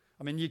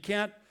 I mean, you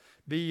can't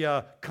be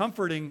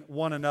comforting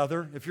one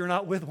another if you're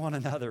not with one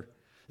another.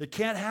 It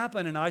can't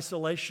happen in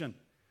isolation.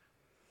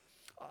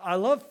 I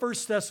love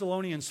 1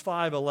 Thessalonians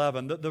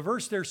 5:11. The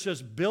verse there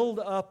says, build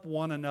up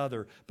one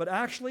another. But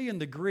actually in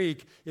the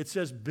Greek, it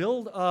says,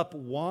 build up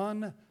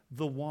one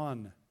the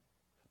one.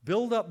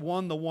 Build up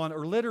one the one,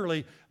 or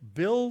literally,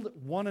 build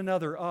one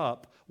another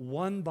up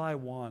one by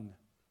one.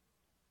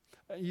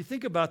 You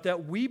think about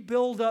that. We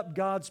build up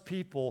God's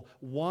people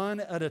one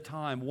at a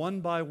time,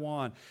 one by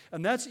one.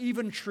 And that's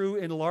even true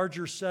in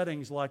larger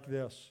settings like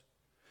this.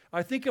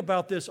 I think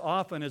about this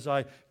often as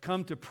I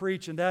come to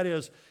preach, and that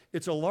is,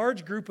 it's a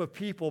large group of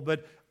people,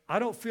 but I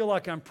don't feel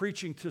like I'm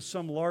preaching to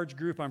some large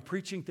group. I'm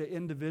preaching to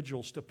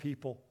individuals, to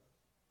people.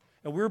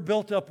 And we're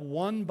built up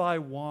one by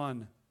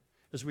one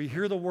as we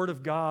hear the Word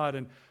of God,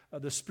 and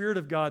the Spirit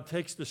of God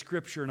takes the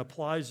Scripture and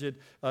applies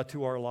it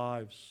to our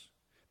lives.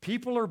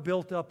 People are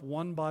built up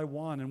one by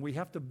one, and we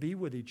have to be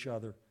with each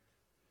other.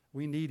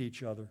 We need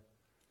each other.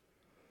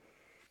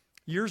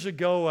 Years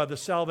ago, the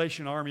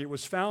Salvation Army, it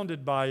was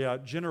founded by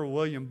General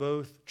William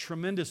Booth,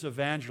 tremendous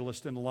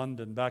evangelist in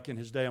London back in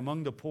his day,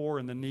 among the poor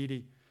and the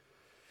needy.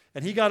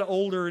 And he got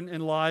older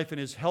in life, and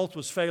his health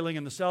was failing,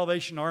 and the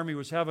Salvation Army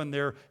was having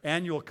their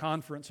annual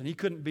conference, and he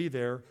couldn't be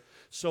there.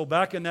 So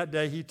back in that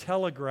day, he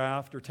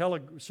telegraphed or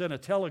sent a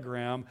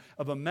telegram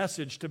of a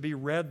message to be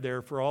read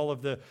there for all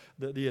of the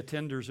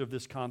attenders of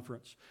this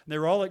conference. And they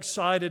were all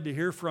excited to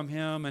hear from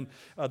him, and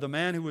the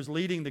man who was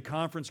leading the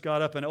conference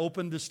got up and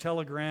opened this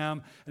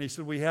telegram, and he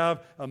said, we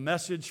have a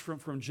message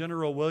from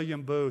General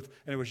William Booth,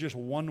 and it was just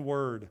one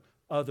word,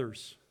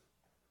 others.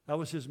 That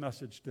was his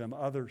message to them,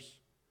 others.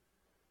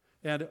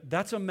 And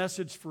that's a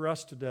message for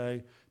us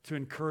today, to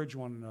encourage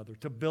one another,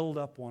 to build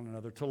up one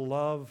another, to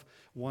love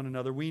one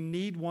another. We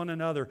need one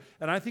another.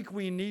 And I think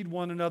we need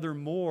one another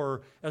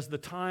more as the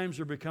times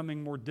are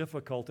becoming more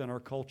difficult in our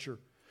culture.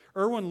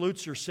 Erwin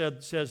Lutzer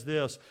says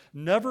this,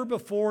 never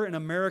before in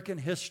American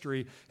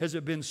history has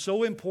it been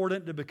so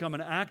important to become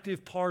an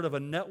active part of a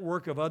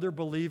network of other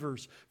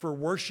believers for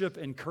worship,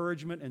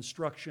 encouragement,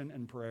 instruction,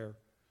 and prayer.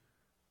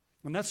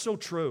 And that's so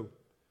true.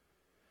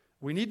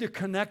 We need to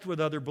connect with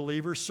other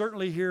believers,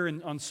 certainly here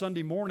on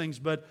Sunday mornings,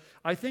 but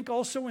I think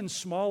also in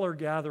smaller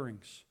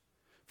gatherings.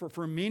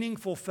 for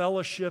meaningful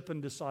fellowship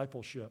and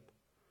discipleship.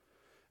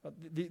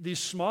 These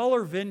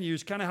smaller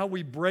venues, kind of how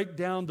we break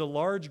down the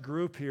large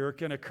group here,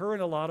 can occur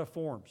in a lot of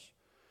forms.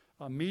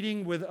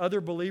 Meeting with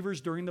other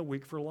believers during the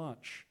week for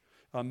lunch,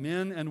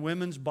 men and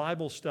women's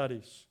Bible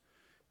studies,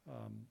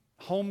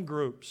 home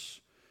groups,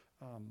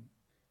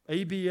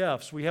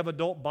 ABFs. We have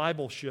adult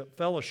Bible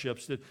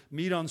fellowships that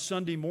meet on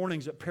Sunday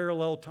mornings at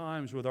parallel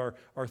times with our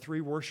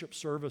 3 worship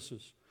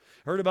services.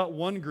 I heard about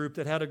one group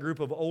that had a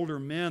group of older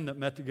men that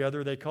met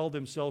together. They called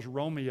themselves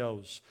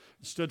Romeos.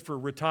 It stood for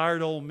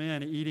retired old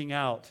men eating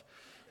out.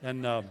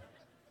 And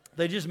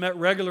they just met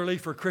regularly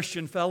for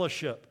Christian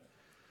fellowship.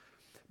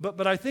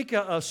 But I think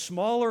a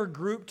smaller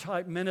group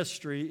type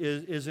ministry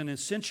is an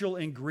essential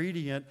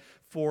ingredient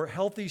for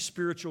healthy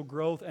spiritual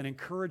growth and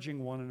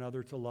encouraging one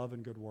another to love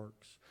and good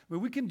works. I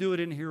mean, we can do it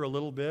in here a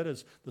little bit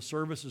as the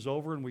service is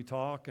over and we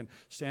talk and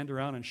stand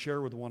around and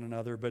share with one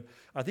another. But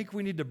I think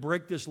we need to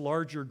break this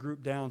larger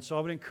group down. So I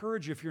would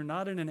encourage you, if you're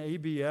not in an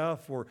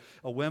ABF or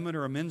a women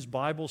or a men's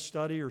Bible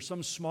study or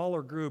some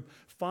smaller group,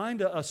 find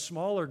a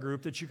smaller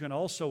group that you can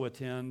also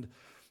attend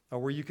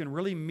where you can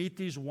really meet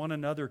these one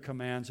another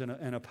commands in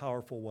a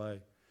powerful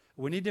way.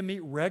 We need to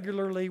meet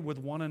regularly with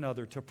one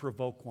another to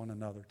provoke one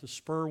another, to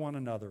spur one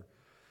another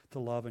to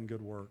love and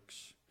good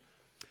works.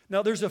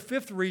 Now, there's a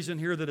 5th reason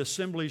here that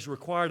assembly is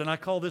required, and I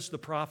call this the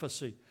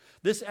prophecy.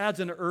 This adds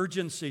an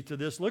urgency to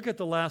this. Look at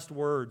the last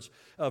words,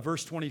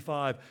 verse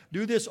 25.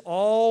 Do this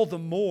all the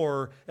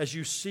more as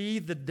you see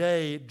the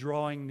day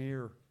drawing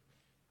near.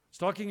 It's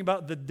talking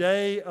about the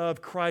day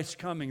of Christ's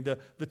coming,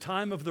 the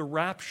time of the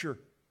rapture,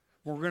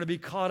 where we're going to be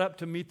caught up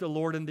to meet the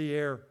Lord in the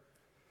air.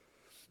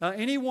 Now,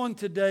 anyone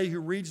today who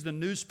reads the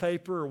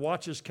newspaper or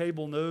watches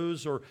cable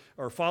news or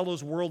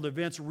follows world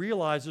events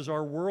realizes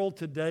our world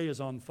today is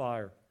on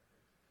fire.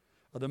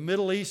 The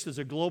Middle East is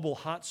a global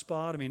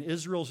hotspot. I mean,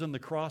 Israel's in the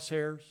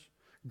crosshairs.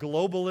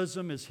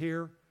 Globalism is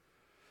here.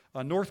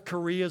 North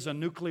Korea is a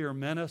nuclear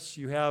menace.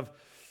 You have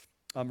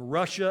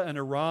Russia and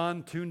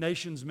Iran, 2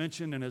 nations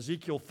mentioned in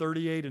Ezekiel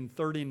 38 and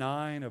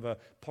 39 of a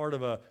part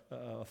of a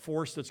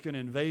force that's going to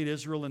invade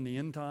Israel in the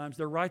end times.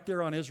 They're right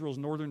there on Israel's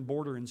northern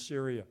border in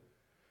Syria.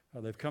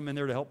 They've come in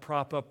there to help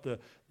prop up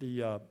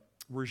the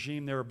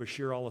regime there of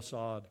Bashar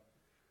al-Assad.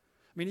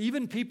 I mean,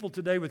 even people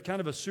today with kind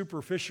of a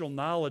superficial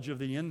knowledge of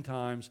the end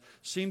times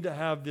seem to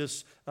have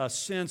this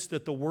sense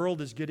that the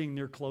world is getting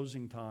near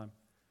closing time.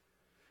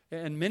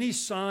 And many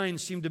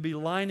signs seem to be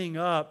lining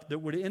up that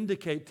would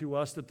indicate to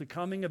us that the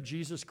coming of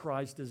Jesus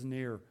Christ is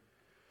near.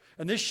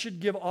 And this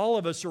should give all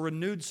of us a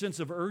renewed sense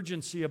of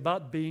urgency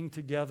about being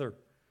together.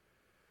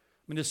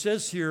 I mean, it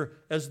says here,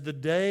 as the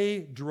day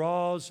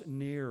draws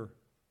near.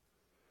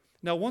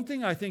 Now, one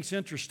thing I think is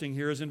interesting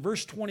here is in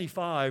verse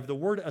 25, the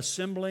word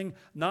assembling,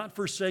 not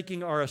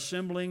forsaking our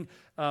assembling.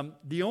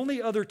 The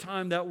only other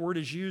time that word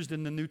is used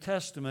in the New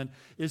Testament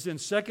is in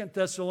 2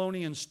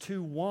 Thessalonians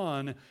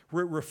 2:1,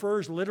 where it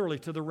refers literally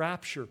to the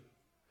rapture,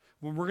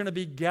 when we're going to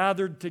be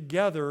gathered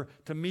together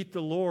to meet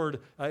the Lord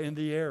in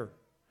the air.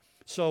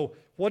 So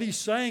what he's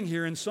saying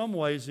here in some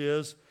ways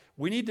is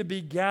we need to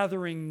be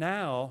gathering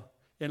now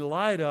in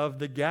light of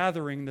the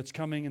gathering that's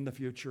coming in the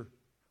future,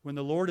 when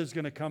the Lord is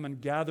going to come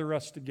and gather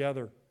us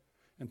together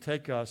and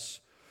take us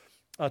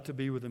to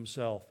be with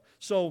Himself.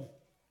 So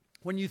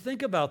when you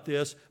think about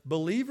this,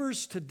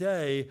 believers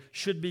today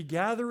should be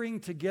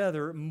gathering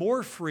together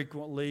more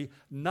frequently,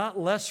 not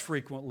less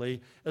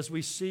frequently, as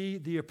we see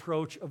the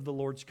approach of the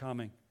Lord's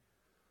coming.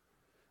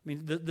 I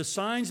mean, the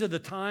signs of the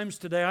times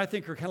today, I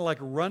think, are kind of like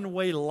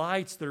runway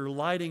lights that are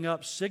lighting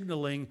up,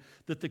 signaling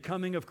that the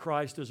coming of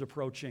Christ is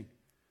approaching.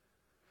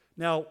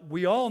 Now,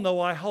 we all know,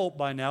 I hope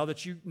by now,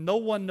 that no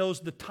one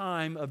knows the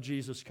time of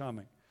Jesus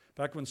coming. In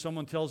fact, when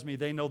someone tells me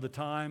they know the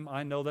time,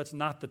 I know that's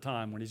not the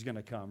time when He's going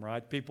to come,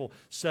 right? People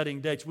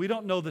setting dates. We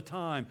don't know the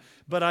time.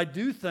 But I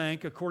do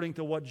think, according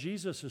to what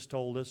Jesus has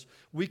told us,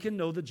 we can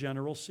know the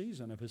general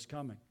season of His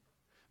coming.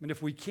 I mean,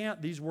 if we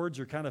can't, these words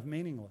are kind of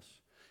meaningless.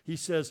 He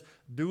says,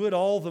 do it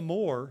all the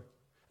more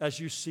as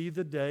you see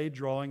the day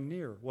drawing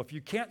near. Well, if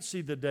you can't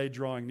see the day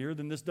drawing near,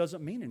 then this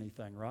doesn't mean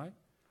anything, right?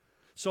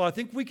 So I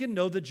think we can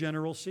know the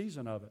general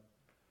season of it.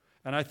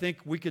 And I think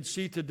we could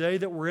see today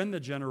that we're in the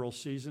general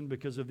season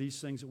because of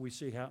these things that we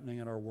see happening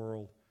in our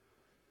world.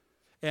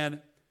 And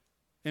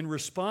in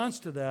response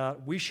to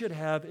that, we should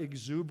have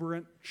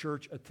exuberant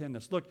church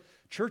attendance. Look,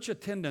 church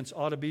attendance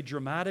ought to be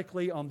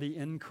dramatically on the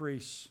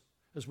increase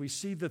as we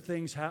see the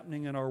things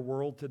happening in our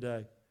world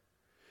today.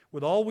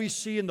 With all we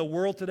see in the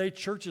world today,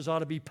 churches ought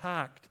to be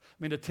packed. I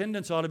mean,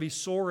 attendance ought to be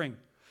soaring.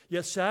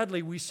 Yet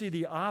sadly, we see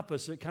the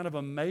opposite, kind of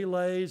a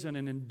malaise and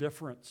an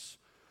indifference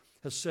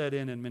has set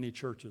in many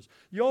churches.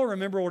 You all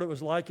remember what it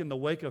was like in the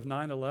wake of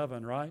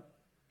 9/11, right?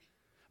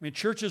 I mean,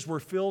 churches were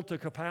filled to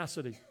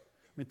capacity.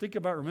 I mean,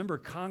 remember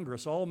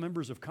Congress. All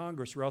members of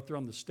Congress were out there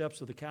on the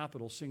steps of the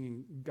Capitol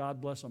singing,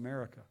 "God Bless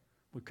America."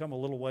 We've come a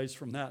little ways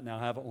from that now,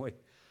 haven't we?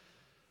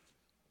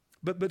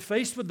 But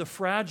faced with the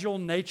fragile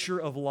nature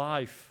of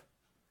life,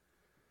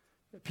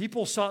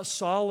 people sought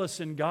solace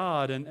in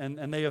God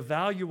and they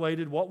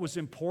evaluated what was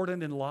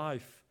important in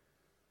life.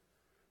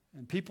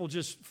 And people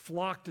just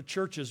flocked to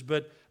churches,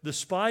 but the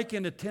spike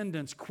in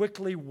attendance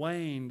quickly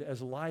waned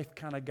as life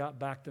kind of got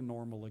back to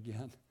normal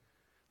again.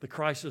 The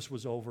crisis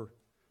was over.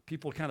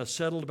 People kind of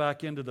settled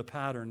back into the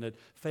pattern that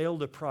failed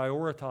to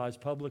prioritize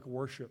public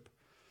worship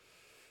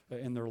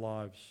in their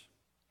lives.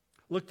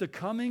 Look, the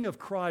coming of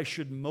Christ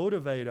should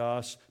motivate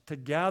us to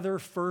gather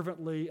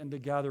fervently and to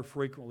gather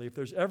frequently. If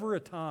there's ever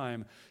a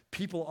time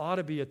people ought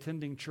to be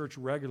attending church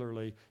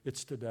regularly,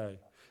 it's today.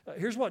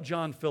 Here's what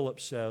John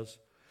Phillips says.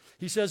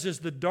 He says, as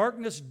the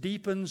darkness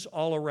deepens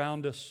all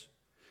around us,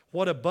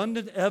 what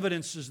abundant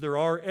evidences there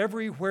are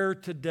everywhere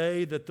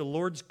today that the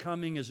Lord's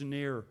coming is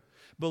near.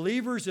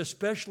 Believers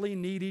especially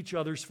need each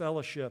other's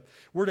fellowship.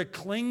 We're to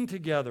cling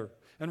together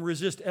and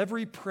resist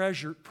every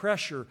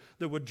pressure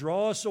that would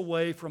draw us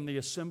away from the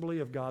assembly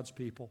of God's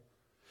people.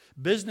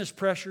 Business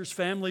pressures,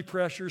 family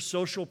pressures,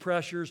 social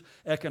pressures,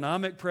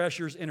 economic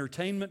pressures,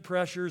 entertainment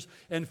pressures,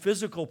 and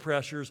physical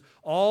pressures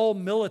all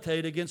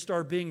militate against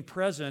our being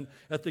present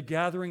at the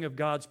gathering of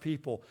God's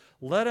people.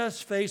 Let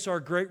us face our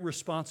great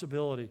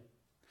responsibility.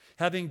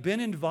 Having been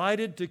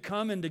invited to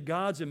come into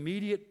God's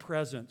immediate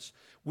presence,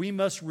 we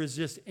must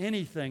resist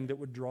anything that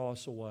would draw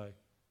us away.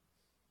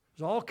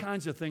 There's all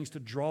kinds of things to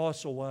draw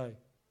us away.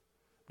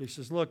 But he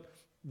says, look,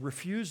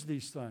 refuse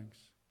these things.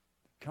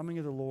 The coming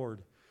of the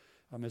Lord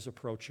is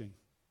approaching.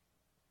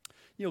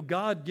 You know,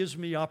 God gives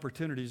me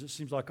opportunities, it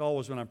seems like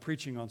always when I'm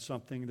preaching on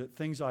something, that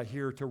things I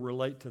hear to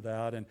relate to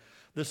that. And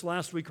this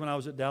last week when I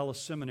was at Dallas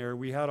Seminary,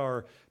 we had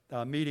our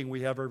meeting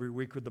we have every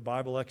week with the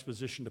Bible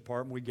Exposition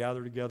Department. We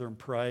gather together and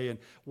pray. And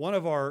one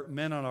of our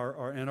men in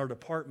our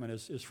department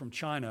is from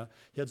China.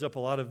 He heads up a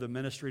lot of the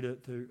ministry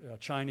to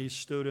Chinese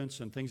students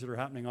and things that are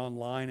happening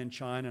online in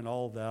China and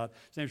all of that.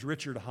 His name's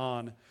Richard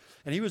Han.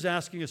 And he was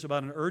asking us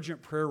about an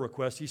urgent prayer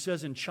request. He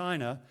says in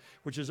China,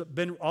 which has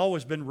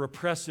always been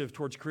repressive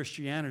towards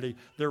Christianity,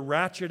 they're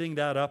ratcheting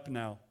that up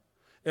now.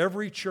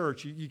 Every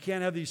church, you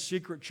can't have these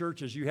secret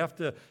churches. You have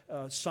to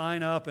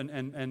sign up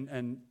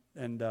and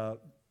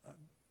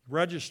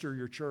register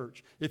your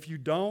church. If you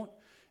don't,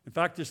 in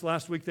fact, this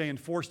last week they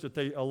enforced it.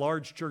 A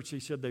large church, he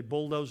said, they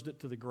bulldozed it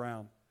to the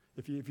ground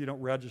if you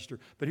don't register.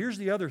 But here's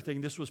the other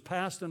thing. This was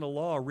passed into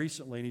law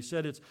recently, and he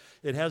said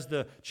it has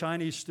the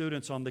Chinese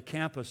students on the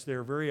campus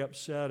there very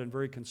upset and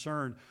very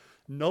concerned.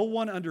 No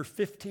one under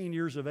 15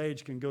 years of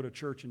age can go to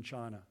church in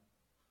China.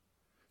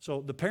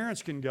 So the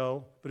parents can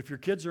go, but if your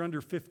kids are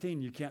under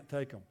 15, you can't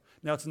take them.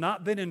 Now, it's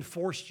not been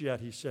enforced yet,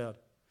 he said.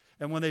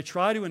 And when they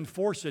try to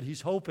enforce it,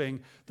 he's hoping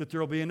that there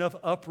will be enough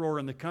uproar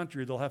in the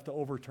country they'll have to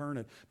overturn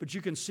it. But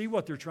you can see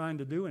what they're trying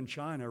to do in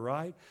China,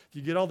 right? If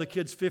you get all the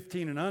kids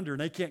 15 and under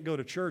and they can't go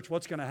to church,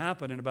 what's going to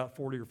happen in about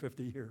 40 or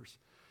 50 years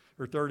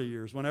or 30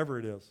 years, whenever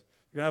it is?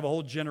 You're going to have a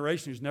whole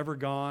generation who's never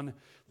gone.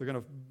 They're going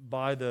to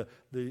buy the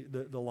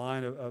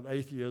line of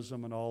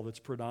atheism and all that's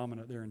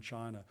predominant there in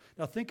China.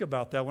 Now think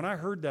about that. When I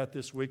heard that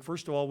this week,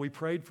 first of all, we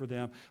prayed for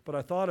them, but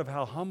I thought of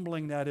how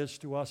humbling that is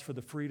to us for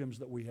the freedoms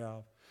that we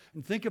have.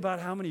 And think about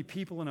how many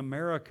people in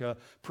America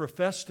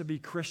profess to be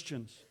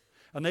Christians.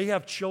 And they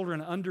have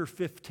children under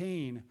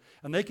 15.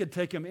 And they could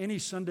take them any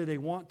Sunday they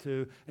want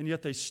to. And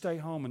yet they stay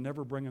home and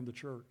never bring them to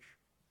church.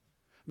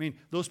 I mean,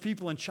 those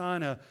people in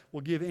China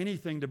will give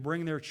anything to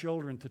bring their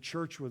children to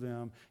church with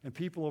them. And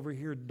people over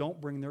here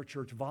don't bring their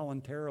church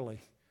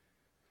voluntarily.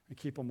 And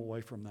keep them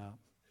away from that.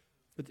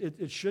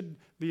 It should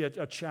be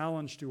a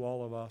challenge to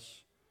all of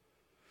us.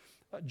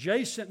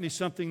 Jay sent me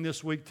something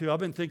this week, too.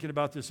 I've been thinking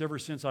about this ever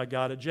since I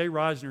got it. Jay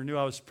Reisner knew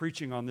I was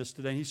preaching on this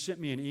today, and he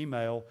sent me an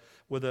email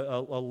with a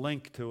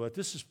link to it.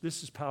 This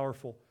is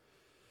powerful.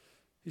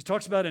 He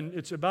talks about,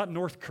 it's about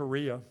North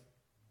Korea.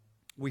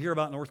 We hear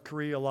about North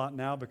Korea a lot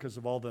now because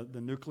of all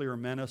the nuclear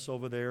menace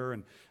over there,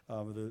 and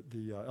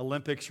the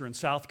Olympics are in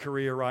South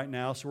Korea right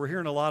now, so we're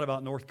hearing a lot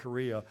about North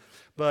Korea.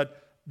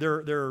 But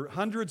there are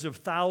hundreds of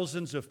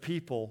thousands of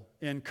people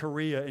in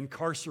Korea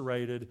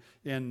incarcerated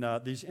in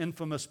these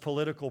infamous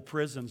political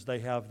prisons they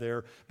have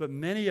there, but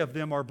many of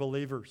them are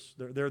believers.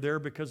 They're there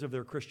because of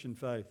their Christian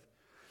faith.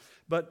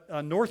 But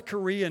North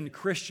Korean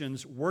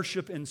Christians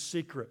worship in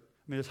secret.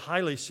 I mean, it's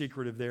highly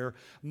secretive there.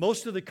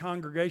 Most of the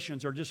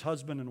congregations are just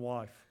husband and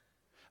wife.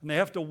 And they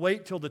have to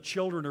wait till the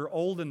children are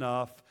old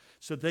enough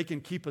so that they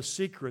can keep a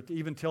secret to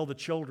even tell the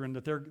children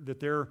that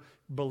they're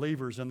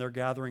believers and they're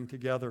gathering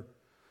together.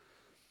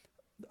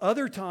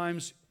 Other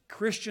times,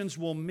 Christians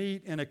will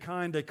meet in a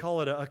kind, they call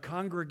it a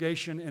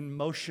congregation in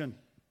motion.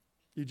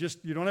 You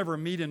don't ever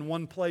meet in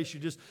one place. You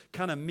just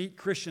kind of meet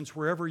Christians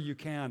wherever you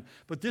can.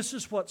 But this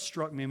is what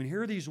struck me. I mean,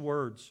 hear these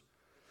words.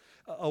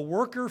 A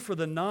worker for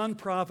the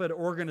nonprofit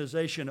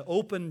organization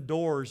Open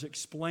Doors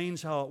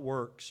explains how it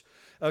works.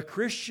 A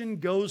Christian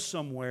goes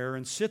somewhere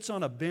and sits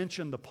on a bench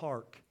in the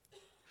park.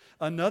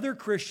 Another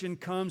Christian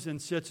comes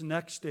and sits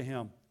next to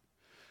him.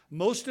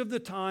 Most of the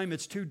time,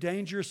 it's too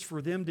dangerous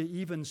for them to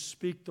even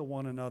speak to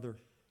one another.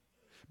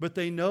 But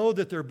they know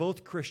that they're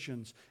both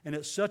Christians, and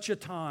at such a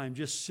time,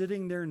 just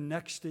sitting there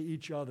next to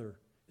each other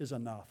is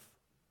enough.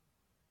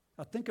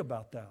 Now think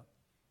about that.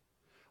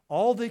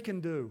 All they can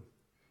do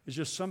is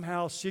just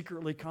somehow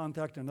secretly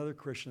contact another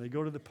Christian. They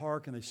go to the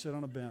park and they sit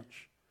on a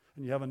bench.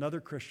 and you have another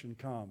Christian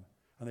come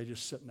and they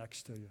just sit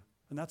next to you.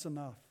 And that's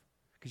enough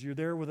because you're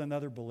there with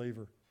another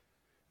believer.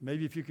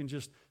 Maybe if you can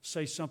just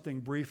say something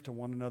brief to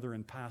one another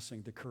in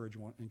passing to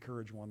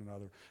encourage one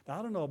another. Now,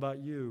 I don't know about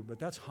you, but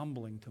that's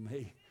humbling to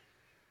me.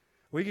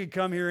 We can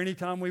come here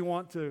anytime we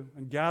want to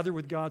and gather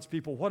with God's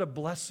people. What a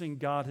blessing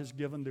God has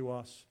given to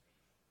us.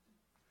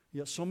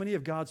 Yet so many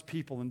of God's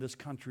people in this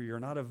country are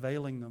not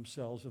availing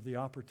themselves of the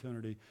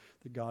opportunity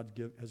that God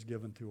has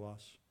given to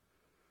us.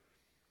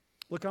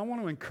 Look, I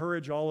want to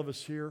encourage all of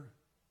us here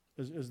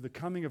as the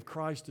coming of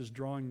Christ is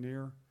drawing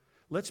near.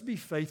 Let's be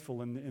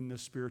faithful in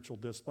this spiritual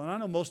discipline. I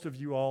know most of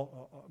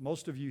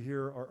you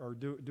here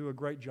do a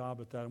great job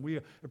at that, and we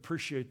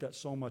appreciate that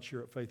so much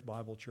here at Faith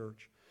Bible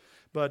Church.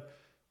 But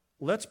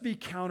let's be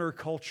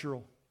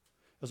countercultural.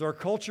 As our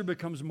culture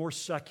becomes more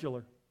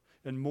secular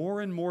and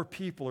more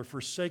people are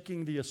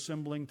forsaking the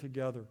assembling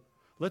together,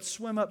 let's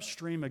swim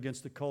upstream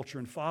against the culture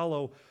and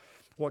follow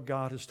what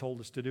God has told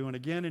us to do. And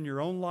again, in your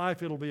own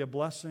life, it'll be a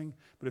blessing.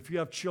 But if you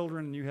have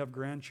children and you have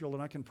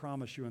grandchildren, I can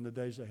promise you in the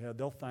days ahead,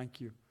 they'll thank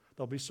you.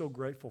 They'll be so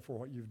grateful for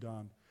what you've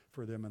done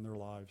for them in their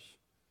lives.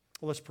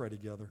 Well, let's pray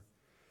together.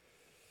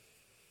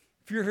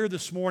 If you're here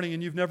this morning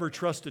and you've never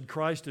trusted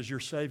Christ as your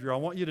Savior, I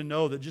want you to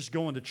know that just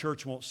going to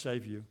church won't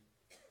save you.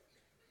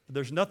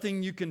 There's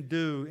nothing you can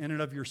do in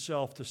and of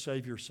yourself to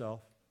save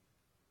yourself.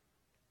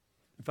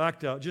 In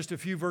fact, just a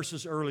few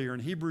verses earlier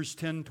in Hebrews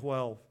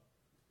 10:12,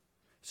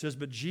 it says,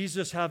 "But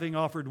Jesus, having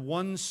offered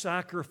one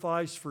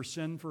sacrifice for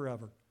sin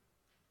forever,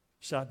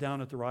 sat down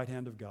at the right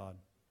hand of God."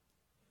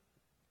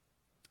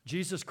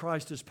 Jesus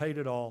Christ has paid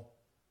it all.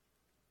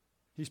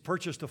 He's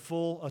purchased a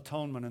full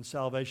atonement and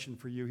salvation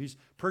for you. He's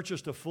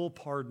purchased a full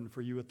pardon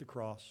for you at the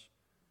cross.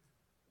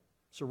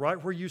 So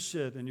right where you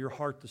sit in your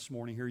heart this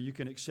morning here, you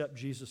can accept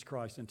Jesus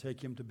Christ and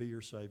take Him to be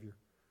your Savior.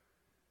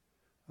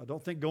 I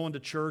don't think going to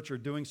church or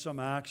doing some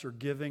acts or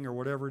giving or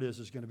whatever it is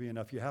going to be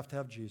enough. You have to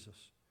have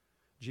Jesus.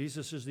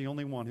 Jesus is the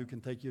only one who can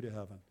take you to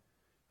heaven.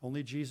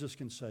 Only Jesus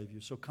can save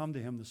you. So come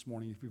to Him this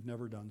morning if you've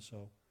never done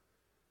so.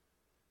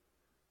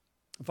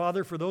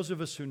 Father, for those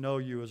of us who know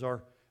You, as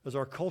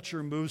our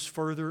culture moves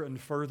further and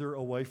further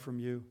away from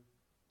You,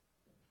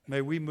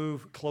 may we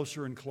move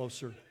closer and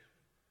closer.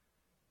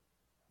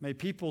 May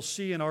people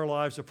see in our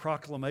lives a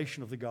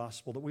proclamation of the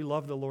gospel that we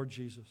love the Lord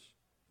Jesus.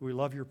 We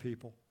love Your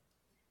people.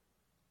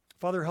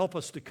 Father, help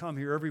us to come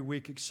here every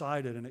week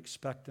excited and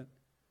expectant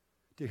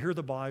to hear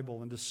the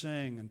Bible and to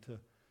sing and to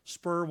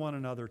spur one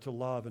another to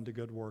love and to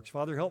good works.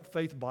 Father, help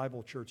Faith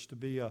Bible Church to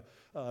be a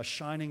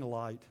shining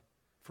light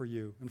for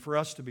You and for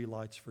us to be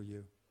lights for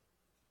You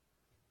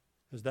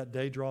as that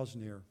day draws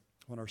near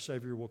when our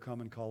Savior will come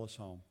and call us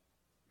home.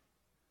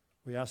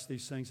 We ask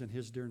these things in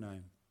His dear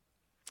name.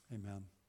 Amen.